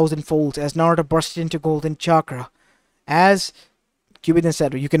 1,000-fold as Naruto burst into golden chakra. As QB then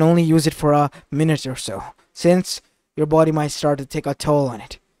said, you can only use it for a minute or so, since your body might start to take a toll on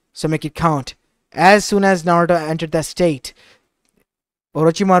it. So make it count. As soon as Naruto entered that state,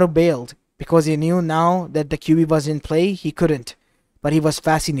 Orochimaru bailed, because he knew now that the QB was in play, he couldn't. But he was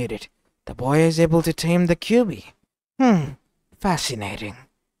fascinated. The boy is able to tame the QB. Fascinating.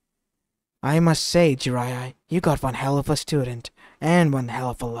 I must say, Jiraiya, you got one hell of a student, and one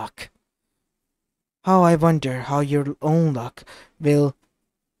hell of a luck. How I wonder how your own luck will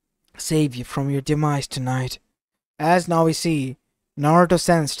save you from your demise tonight. As now we see, Naruto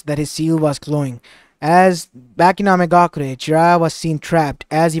sensed that his seal was glowing. As back in Amegakure, Jiraiya was seen trapped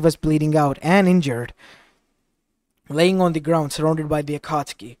as he was bleeding out and injured, laying on the ground surrounded by the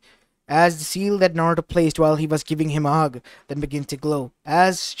Akatsuki. As the seal that Naruto placed while he was giving him a hug then began to glow.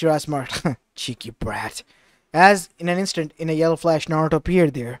 As Jiraiya smirked, cheeky brat. As in an instant, in a yellow flash, Naruto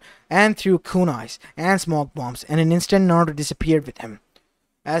appeared there, and threw kunais and smoke bombs, and in an instant Naruto disappeared with him.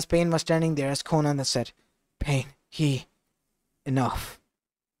 As Pain was standing there, as Konan said, Pain, enough.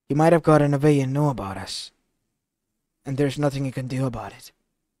 He might have gotten away and know about us. And there's nothing he can do about it.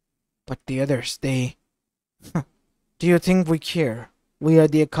 But the others, they... Do you think we care? We are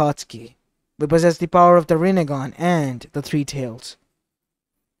the Akatsuki. We possess the power of the Rinnegan and the Three Tails.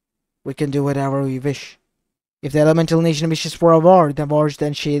 We can do whatever we wish. If the elemental nation wishes for a war, the wars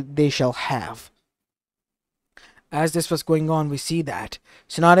then they shall have. As this was going on, we see that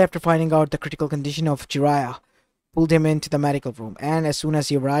Tsunade, after finding out the critical condition of Jiraiya, pulled him into the medical room, and as soon as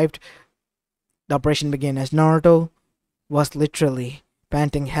he arrived, the operation began, as Naruto was literally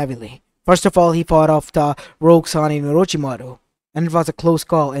panting heavily. First of all, he fought off the rogue Sannin Orochimaru, and it was a close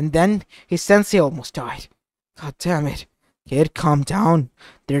call, and then his sensei almost died. God damn it. Kid, calm down.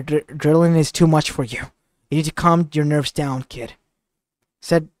 Their adrenaline is too much for you. You need to calm your nerves down, kid.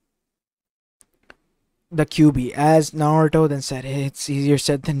 Said the QB, as Naruto then said, it's easier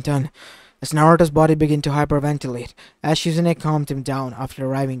said than done. As Naruto's body began to hyperventilate, as Shizune calmed him down after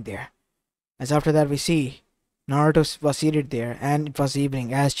arriving there. As after that we see, Naruto was seated there, and it was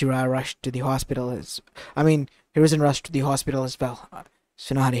evening as Jiraiya rushed to the hospital. Hiruzen rushed to the hospital as well.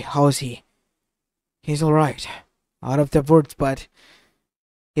 Tsunade, how is he? He's alright. Out of the woods, but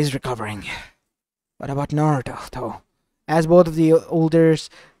he's recovering. What about Naruto, though? As both of the older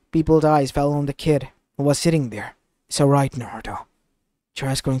people's eyes fell on the kid who was sitting there. It's alright, Naruto.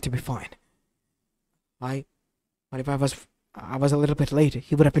 Jiraiya's going to be fine. What if I was a little bit late?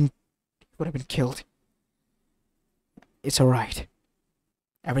 He would have been killed. It's alright.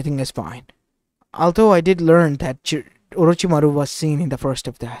 Everything is fine. Although I did learn that Orochimaru was seen in the first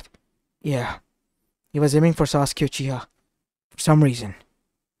of that. Yeah. He was aiming for Sasuke Uchiha. For some reason.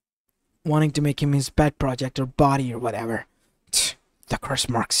 Wanting to make him his pet project or body or whatever. The curse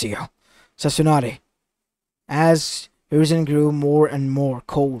marks you. Tsunade. As Hiruzen grew more and more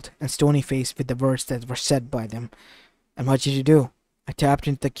cold and stony-faced with the words that were said by them. And what did you do? I tapped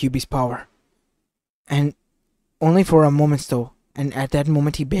into the Kyuubi's power. And only for a moment though, and at that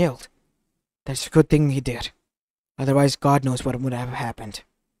moment he bailed. That's a good thing he did. Otherwise, God knows what would have happened.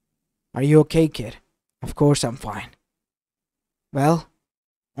 Are you okay, kid? Of course I'm fine. Well,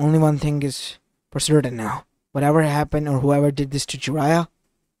 only one thing is for certain now. Whatever happened or whoever did this to Jiraiya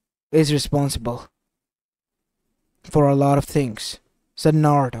is responsible for a lot of things, said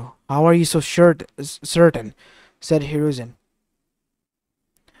Naruto. How are you so certain? Said Hiruzen.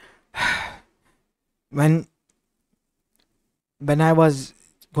 When I was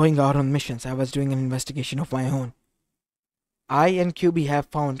going out on missions, I was doing an investigation of my own. I and Kyuubi have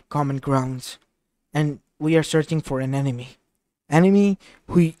found common grounds, and we are searching for an enemy. Enemy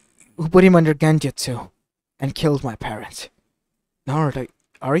who put him under Genjutsu and killed my parents. Naruto,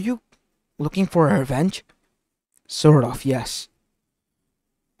 are you looking for revenge? Sort of, yes.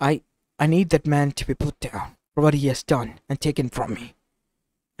 I need that man to be put down for what he has done and taken from me.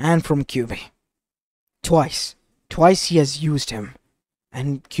 And from Kyuubi. Twice he has used him.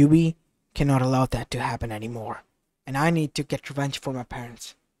 And Kyuubi cannot allow that to happen anymore. And I need to get revenge for my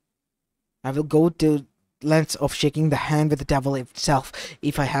parents. I will go to lengths of shaking the hand with the devil itself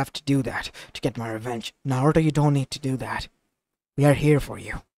if I have to do that to get my revenge. Naruto, you don't need to do that. We are here for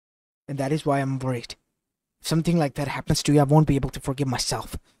you. And that is why I'm worried. If something like that happens to you, I won't be able to forgive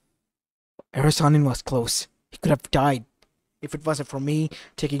myself. Erosanin was close. He could have died if it wasn't for me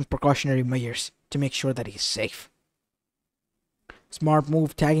taking precautionary measures to make sure that he's safe. Smart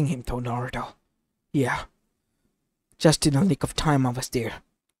move tagging him though, Naruto. Yeah. Just in a nick of time I was there,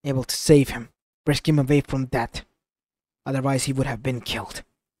 able to save him, risk him away from death. Otherwise he would have been killed.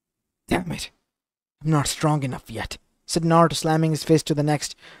 Damn it. I'm not strong enough yet, said Naruto, slamming his fist to the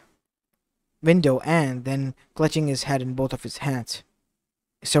next window and then clutching his head in both of his hands.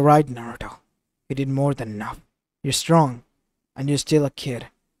 It's alright, Naruto. You did more than enough. You're strong, and you're still a kid.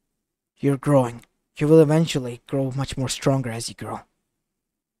 You're growing. You will eventually grow much more stronger as you grow.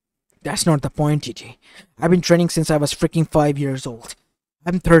 That's not the point, Gigi. I've been training since I was freaking 5 years old.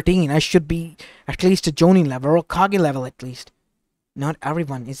 I'm 13. I should be at least a Jonin level or Kage level at least. Not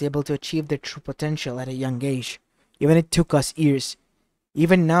everyone is able to achieve their true potential at a young age. Even it took us years.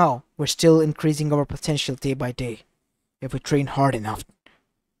 Even now, we're still increasing our potential day by day. If we train hard enough.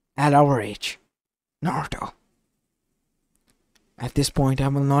 At our age. Naruto. At this point, I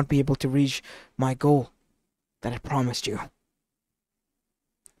will not be able to reach my goal that I promised you.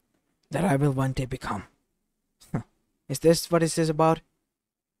 That I will one day become. Is this what this is about?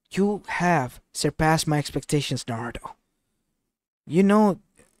 You have surpassed my expectations, Naruto. You know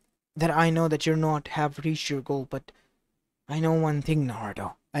that I know that you're not have reached your goal, but I know one thing,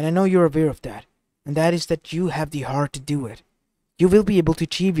 Naruto, and I know you're aware of that, and that is that you have the heart to do it. You will be able to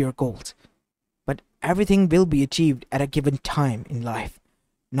achieve your goals, but everything will be achieved at a given time in life.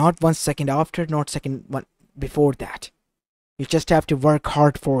 Not 1 second after, not second one before that. You just have to work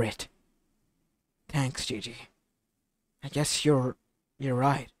hard for it. Thanks, Gigi. I guess you're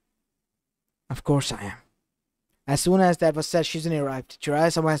right. Of course I am. As soon as that was said, Shizune arrived.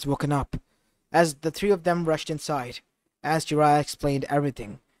 Jiraiya-sama has woken up. As the three of them rushed inside, as Jiraiya explained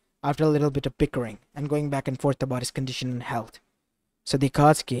everything, after a little bit of bickering and going back and forth about his condition and health. So the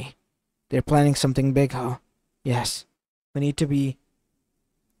Akatsuki, they're planning something big, huh? Yes. We need to be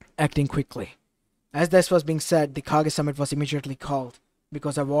acting quickly. As this was being said, the Kage Summit was immediately called,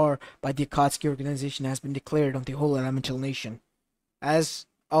 because a war by the Akatsuki organization has been declared on the whole elemental nation. As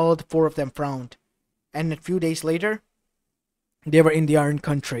all the four of them frowned, and a few days later, they were in the Iron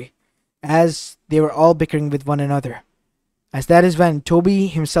Country, as they were all bickering with one another. As that is when Toby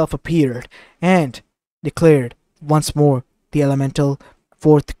himself appeared, and declared once more the elemental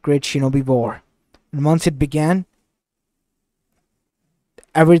Fourth Great Shinobi War. And once it began,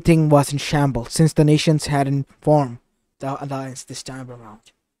 everything was in shambles, since the nations hadn't formed the alliance this time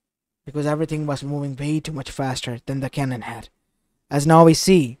around. because everything was moving way too much faster than the cannon had. As now we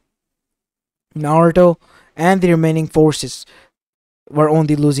see, Naruto and the remaining forces were on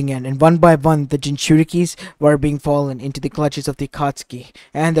the losing end, and one by one the Jinchurikis were being fallen into the clutches of the Akatsuki,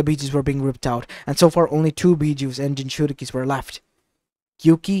 and the Bijus were being ripped out, and so far only two Bijus and Jinchurikis were left.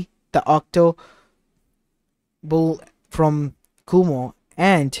 Yuki, the Octo Bull from Kumo,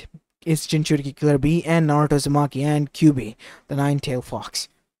 and its Jinchuriki Killer Bee, and Naruto Uzumaki and Kyubi, the Nine-Tailed Fox.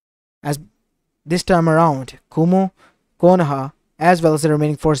 As this time around, Kumo, Konoha, as well as the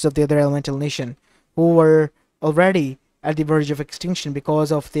remaining forces of the other elemental nation, who were already at the verge of extinction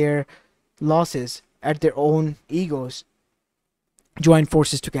because of their losses at their own egos, joined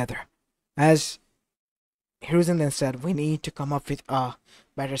forces together. As Hiruzen then said, we need to come up with a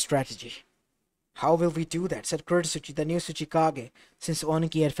better strategy. How will we do that? Said Kuretsuchi, the new Tsuchikage, since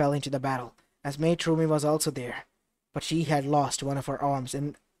Oniki had fell into the battle, as Mei Trumi was also there. But she had lost one of her arms,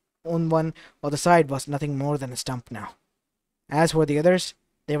 and on one of the side was nothing more than a stump now. As for the others,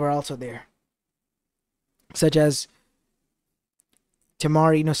 they were also there, such as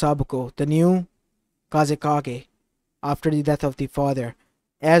Temari no Sabuko, the new Kazekage, after the death of the father,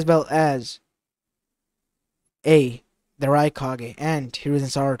 as well as A, the Raikage, and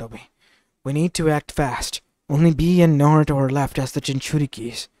Hiruzen Sarutobi. We need to act fast. Only B and Naruto are left as the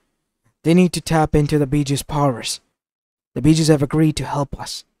Jinchurikis. They need to tap into the Biju's powers. The Bijus have agreed to help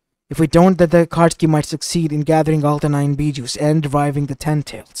us. If we don't, then the Akatsuki might succeed in gathering all the 9 Bijus and reviving the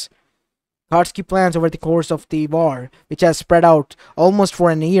Ten-Tails. Akatsuki plans over the course of the war, which has spread out almost for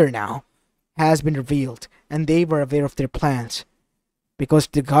an year now, has been revealed, and they were aware of their plans. Because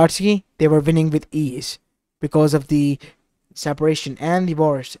the Akatsuki, they were winning with ease, because of the separation and the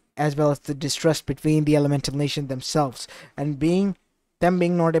wars, as well as the distrust between the elemental nation themselves, and being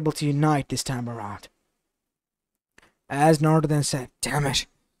not able to unite this time around. As Naruto then said, damn it,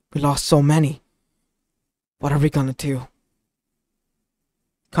 we lost so many. What are we gonna do?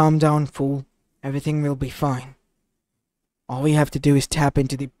 Calm down, fool. Everything will be fine. All we have to do is tap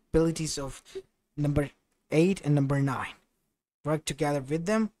into the abilities of number 8 and number 9. Work together with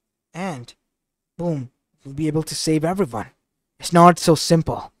them, and boom, we'll be able to save everyone. It's not so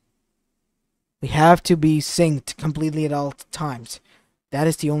simple. We have to be synced completely at all times. That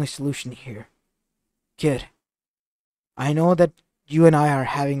is the only solution here. Kid, I know that you and I are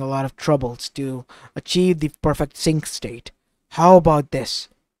having a lot of troubles to achieve the perfect sync state. How about this?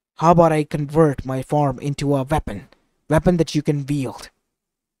 How about I convert my form into a weapon that you can wield?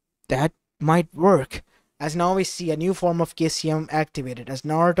 That might work. As now we see a new form of KCM activated, as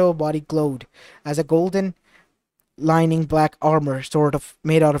Naruto body glowed, as a golden lining black armor sort of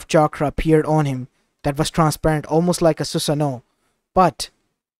made out of chakra appeared on him that was transparent, almost like a Susanoo, but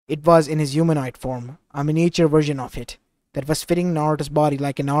it was in his humanoid form, a miniature version of it that was fitting Naruto's body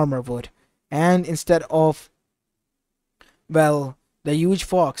like an armor would, and instead of, well, the huge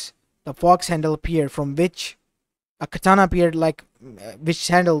fox, the fox handle appeared, from which a katana appeared, like which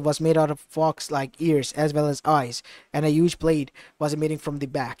handle was made out of fox-like ears as well as eyes, and a huge blade was emitting from the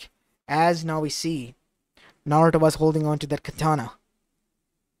back. As now we see, Naruto was holding on to that katana.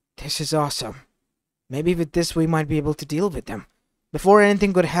 This is awesome. Maybe with this we might be able to deal with them. Before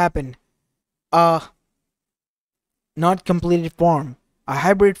anything could happen, not completed form, a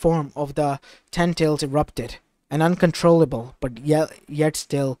hybrid form of the Ten-Tails erupted, an uncontrollable, but yet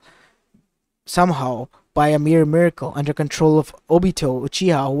still, somehow, by a mere miracle, under control of Obito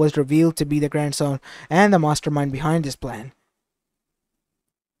Uchiha, who was revealed to be the grandson and the mastermind behind this plan.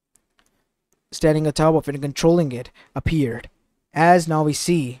 Standing atop of it and controlling it, appeared. As now we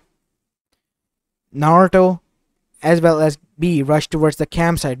see, Naruto, as well as B, rushed towards the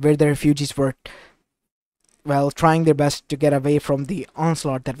campsite where the refugees were, well, trying their best to get away from the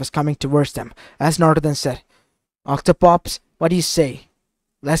onslaught that was coming towards them. As Naruto then said, Octopops, what do you say?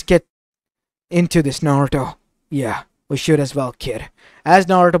 Let's get into this, Naruto. Yeah, we should as well, kid. As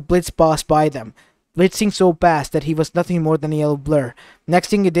Naruto blitzed passed by them, blitzing so fast that he was nothing more than a yellow blur. Next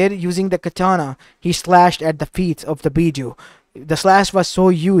thing he did, using the katana, he slashed at the feet of the Biju. The slash was so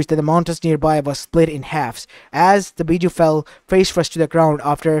huge that the mountains nearby was split in halves, as the Biju fell face first to the ground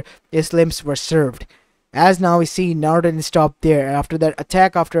after his limbs were served. As now we see, Naruto didn't stop there. After that,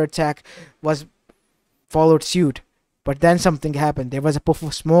 attack after attack was followed suit. But then something happened. There was a puff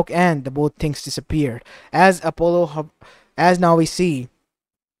of smoke and the both things disappeared. As now we see,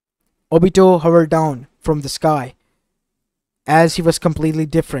 Obito hovered down from the sky, as he was completely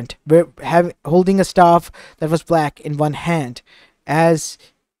different, holding a staff that was black in one hand, as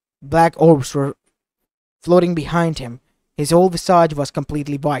black orbs were floating behind him. His whole visage was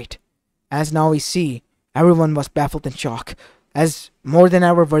completely white. As now we see, everyone was baffled in shock. as more than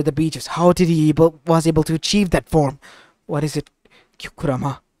ever were the beaches. How did he was able to achieve that form? What is it,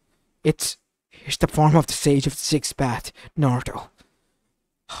 Kurama? It's the form of the sage of the sixth path, Naruto.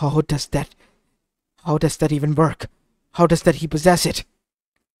 How does that how does that even work? How does that he possess it?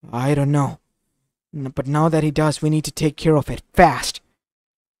 I don't know. But now that he does, we need to take care of it fast.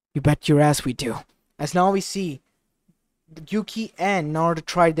 You bet your ass we do. As now we see, Yuki and Naruto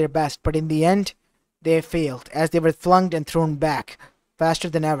tried their best, but in the end, they failed, as they were flung and thrown back, faster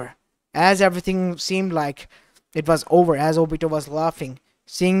than ever. As everything seemed like it was over, as Obito was laughing,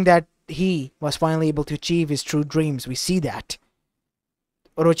 seeing that he was finally able to achieve his true dreams, we see that.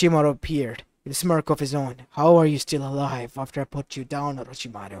 Orochimaru appeared, with a smirk of his own. How are you still alive after I put you down,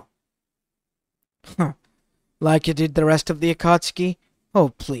 Orochimaru? Like you did the rest of the Akatsuki? Oh,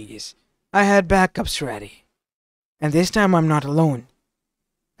 please. I had backups ready. And this time I'm not alone.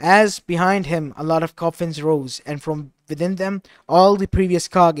 As behind him, a lot of coffins rose, and from within them, all the previous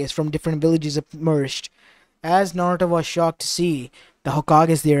Kages from different villages emerged. As Naruto was shocked to see the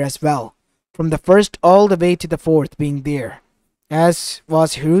Hokages there as well, from the first all the way to the fourth being there, as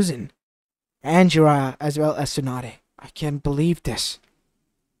was Hiruzen, and Jiraiya as well as Tsunade. I can't believe this.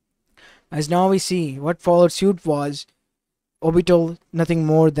 As now we see, what followed suit was Obito nothing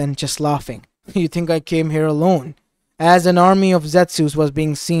more than just laughing. You think I came here alone? As an army of Zetsus was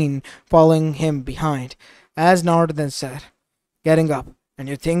being seen following him behind. As Naruto then said, getting up, and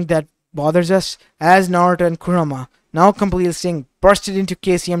you think that bothers us? As Naruto and Kurama, now completely synced, bursted into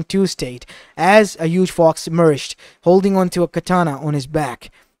KCM2 state, as a huge fox emerged, holding onto a katana on his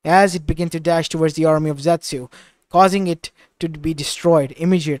back, as it began to dash towards the army of Zetsu, causing it to be destroyed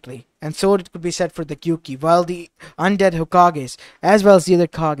immediately, and so it could be set for the Gyuki, while the undead Hokages, as well as the other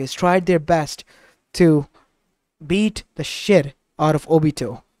Kages, tried their best to beat the shit out of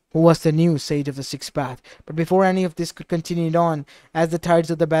Obito, who was the new sage of the sixth path. But before any of this could continue on, as the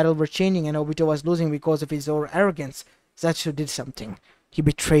tides of the battle were changing and Obito was losing because of his own arrogance, Zetsu did something. He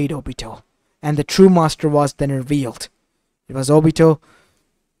betrayed Obito, and the true master was then revealed. It was Obito,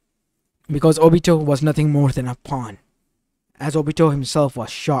 because Obito was nothing more than a pawn. As Obito himself was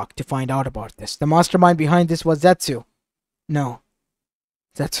shocked to find out about this. The mastermind behind this was Zetsu. No,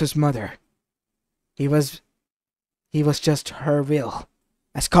 Zetsu's mother. He was just her will.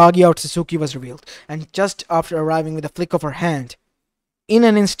 As Kaguya Otsutsuki was revealed, and just after arriving with a flick of her hand, in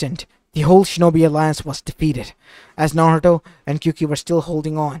an instant, the whole Shinobi Alliance was defeated, as Naruto and Kyuki were still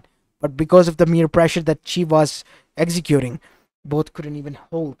holding on, but because of the mere pressure that she was executing, both couldn't even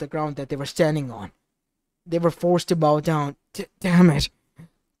hold the ground that they were standing on. They were forced to bow down. Damn it,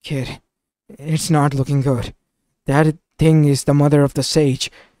 kid. It's not looking good. That thing is the mother of the sage,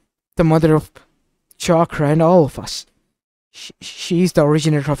 the mother of chakra and all of us. She's the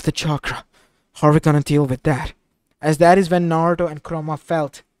originator of the chakra. How are we gonna deal with that? As that is when Naruto and Kurama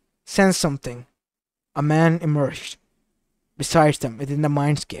sensed something. A man emerged besides them within the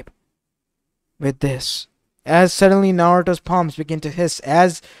mindscape. With this, as suddenly Naruto's palms began to hiss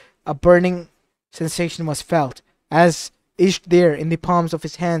as a burning sensation was felt, as each there in the palms of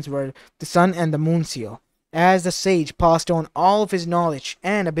his hands were the sun and the moon seal, as the sage passed on all of his knowledge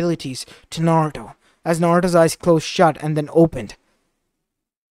and abilities to Naruto, as Naruto's eyes closed shut and then opened,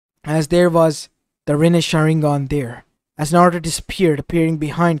 as there was the Rinne Sharingan there, as Naruto disappeared, appearing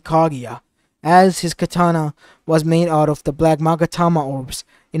behind Kaguya, as his katana was made out of the black Magatama orbs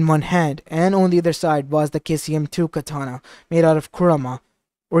in one hand, and on the other side was the KCM2 katana made out of Kurama,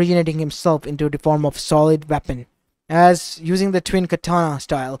 originating himself into the form of solid weapon. As using the twin katana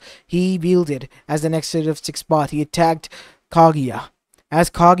style he wielded as the next set of six path, he attacked Kaguya. As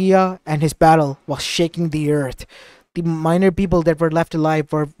Kaguya and his battle was shaking the earth, the minor people that were left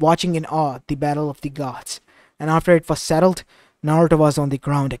alive were watching in awe the battle of the gods. And after it was settled, Naruto was on the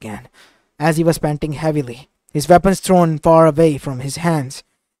ground again, as he was panting heavily, his weapons thrown far away from his hands,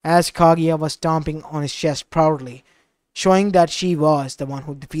 as Kaguya was stomping on his chest proudly, showing that she was the one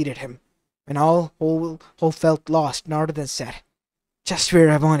who defeated him. When all felt lost, Naruto then said, "Just where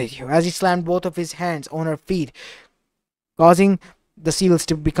I wanted you," as he slammed both of his hands on her feet, causing the seals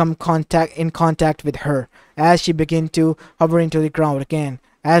to become in contact with her, as she began to hover into the ground again,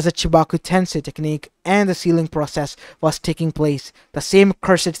 as the Chibaku Tensei technique and the sealing process was taking place, the same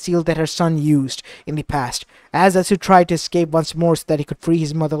cursed seal that her son used in the past. As Zetsu tried to escape once more so that he could free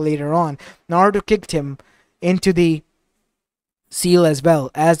his mother later on, Naruto kicked him into the seal as well,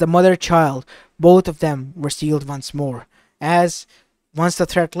 as the mother-child, both of them were sealed once more. As once the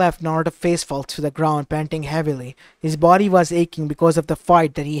threat left, Naruto face fell to the ground, panting heavily. His body was aching because of the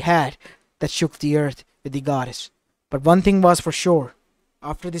fight that he had that shook the earth with the goddess. But one thing was for sure,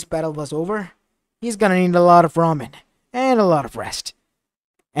 after this battle was over, he's gonna need a lot of ramen. and a lot of rest.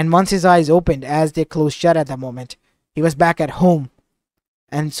 And once his eyes opened, as they closed shut at the moment, he was back at home.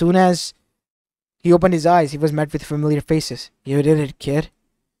 And soon as he opened his eyes, he was met with familiar faces. "You did it, kid,"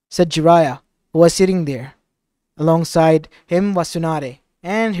 said Jiraiya, who was sitting there. Alongside him was Tsunade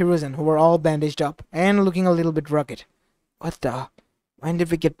and Hiruzen, who were all bandaged up and looking a little bit rugged. "What the? When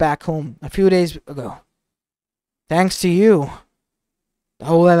did we get back home?" "A few days ago." "Thanks to you, the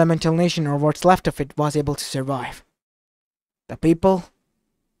whole elemental nation, or what's left of it, was able to survive. The people,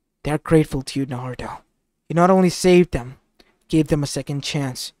 they're grateful to you, Naruto. You not only saved them, gave them a second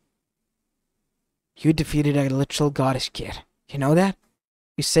chance. You defeated a literal goddess, kid. You know that?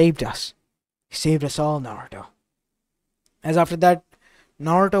 You saved us. You saved us all, Naruto." As after that,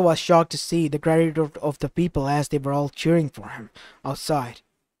 Naruto was shocked to see the gratitude of the people as they were all cheering for him outside.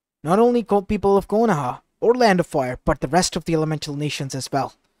 Not only people of Konoha or Land of Fire, but the rest of the elemental nations as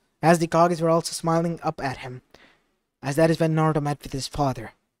well, as the Kages were also smiling up at him, as that is when Naruto met with his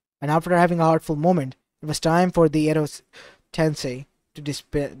father. And after having a heartful moment, it was time for the Edo Tensei to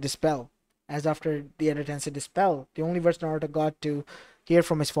dispel. As after the Edo Tensei dispelled, the only words Naruto got to hear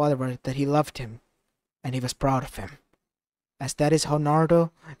from his father were that he loved him, and he was proud of him. As that is how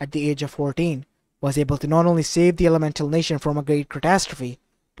Naruto, at the age of 14, was able to not only save the elemental nation from a great catastrophe,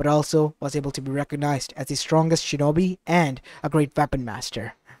 but also was able to be recognized as the strongest shinobi and a great weapon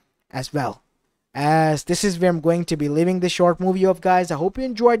master as well. As this is where I'm going to be leaving this short movie of, guys. I hope you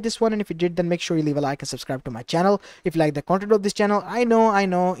enjoyed this one, and if you did, then make sure you leave a like and subscribe to my channel if you like the content of this channel. I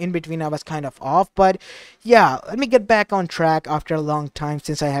know, in between I was kind of off, but yeah, let me get back on track after a long time,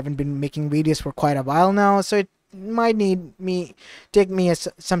 since I haven't been making videos for quite a while now, so it might take me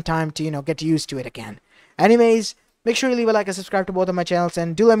some time to get used to it again. Anyways, make sure you leave a like and subscribe to both of my channels,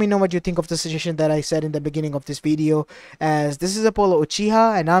 and do let me know what you think of the suggestion that I said in the beginning of this video. As this is Apollo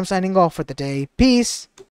Uchiha, and I'm signing off for the day. Peace.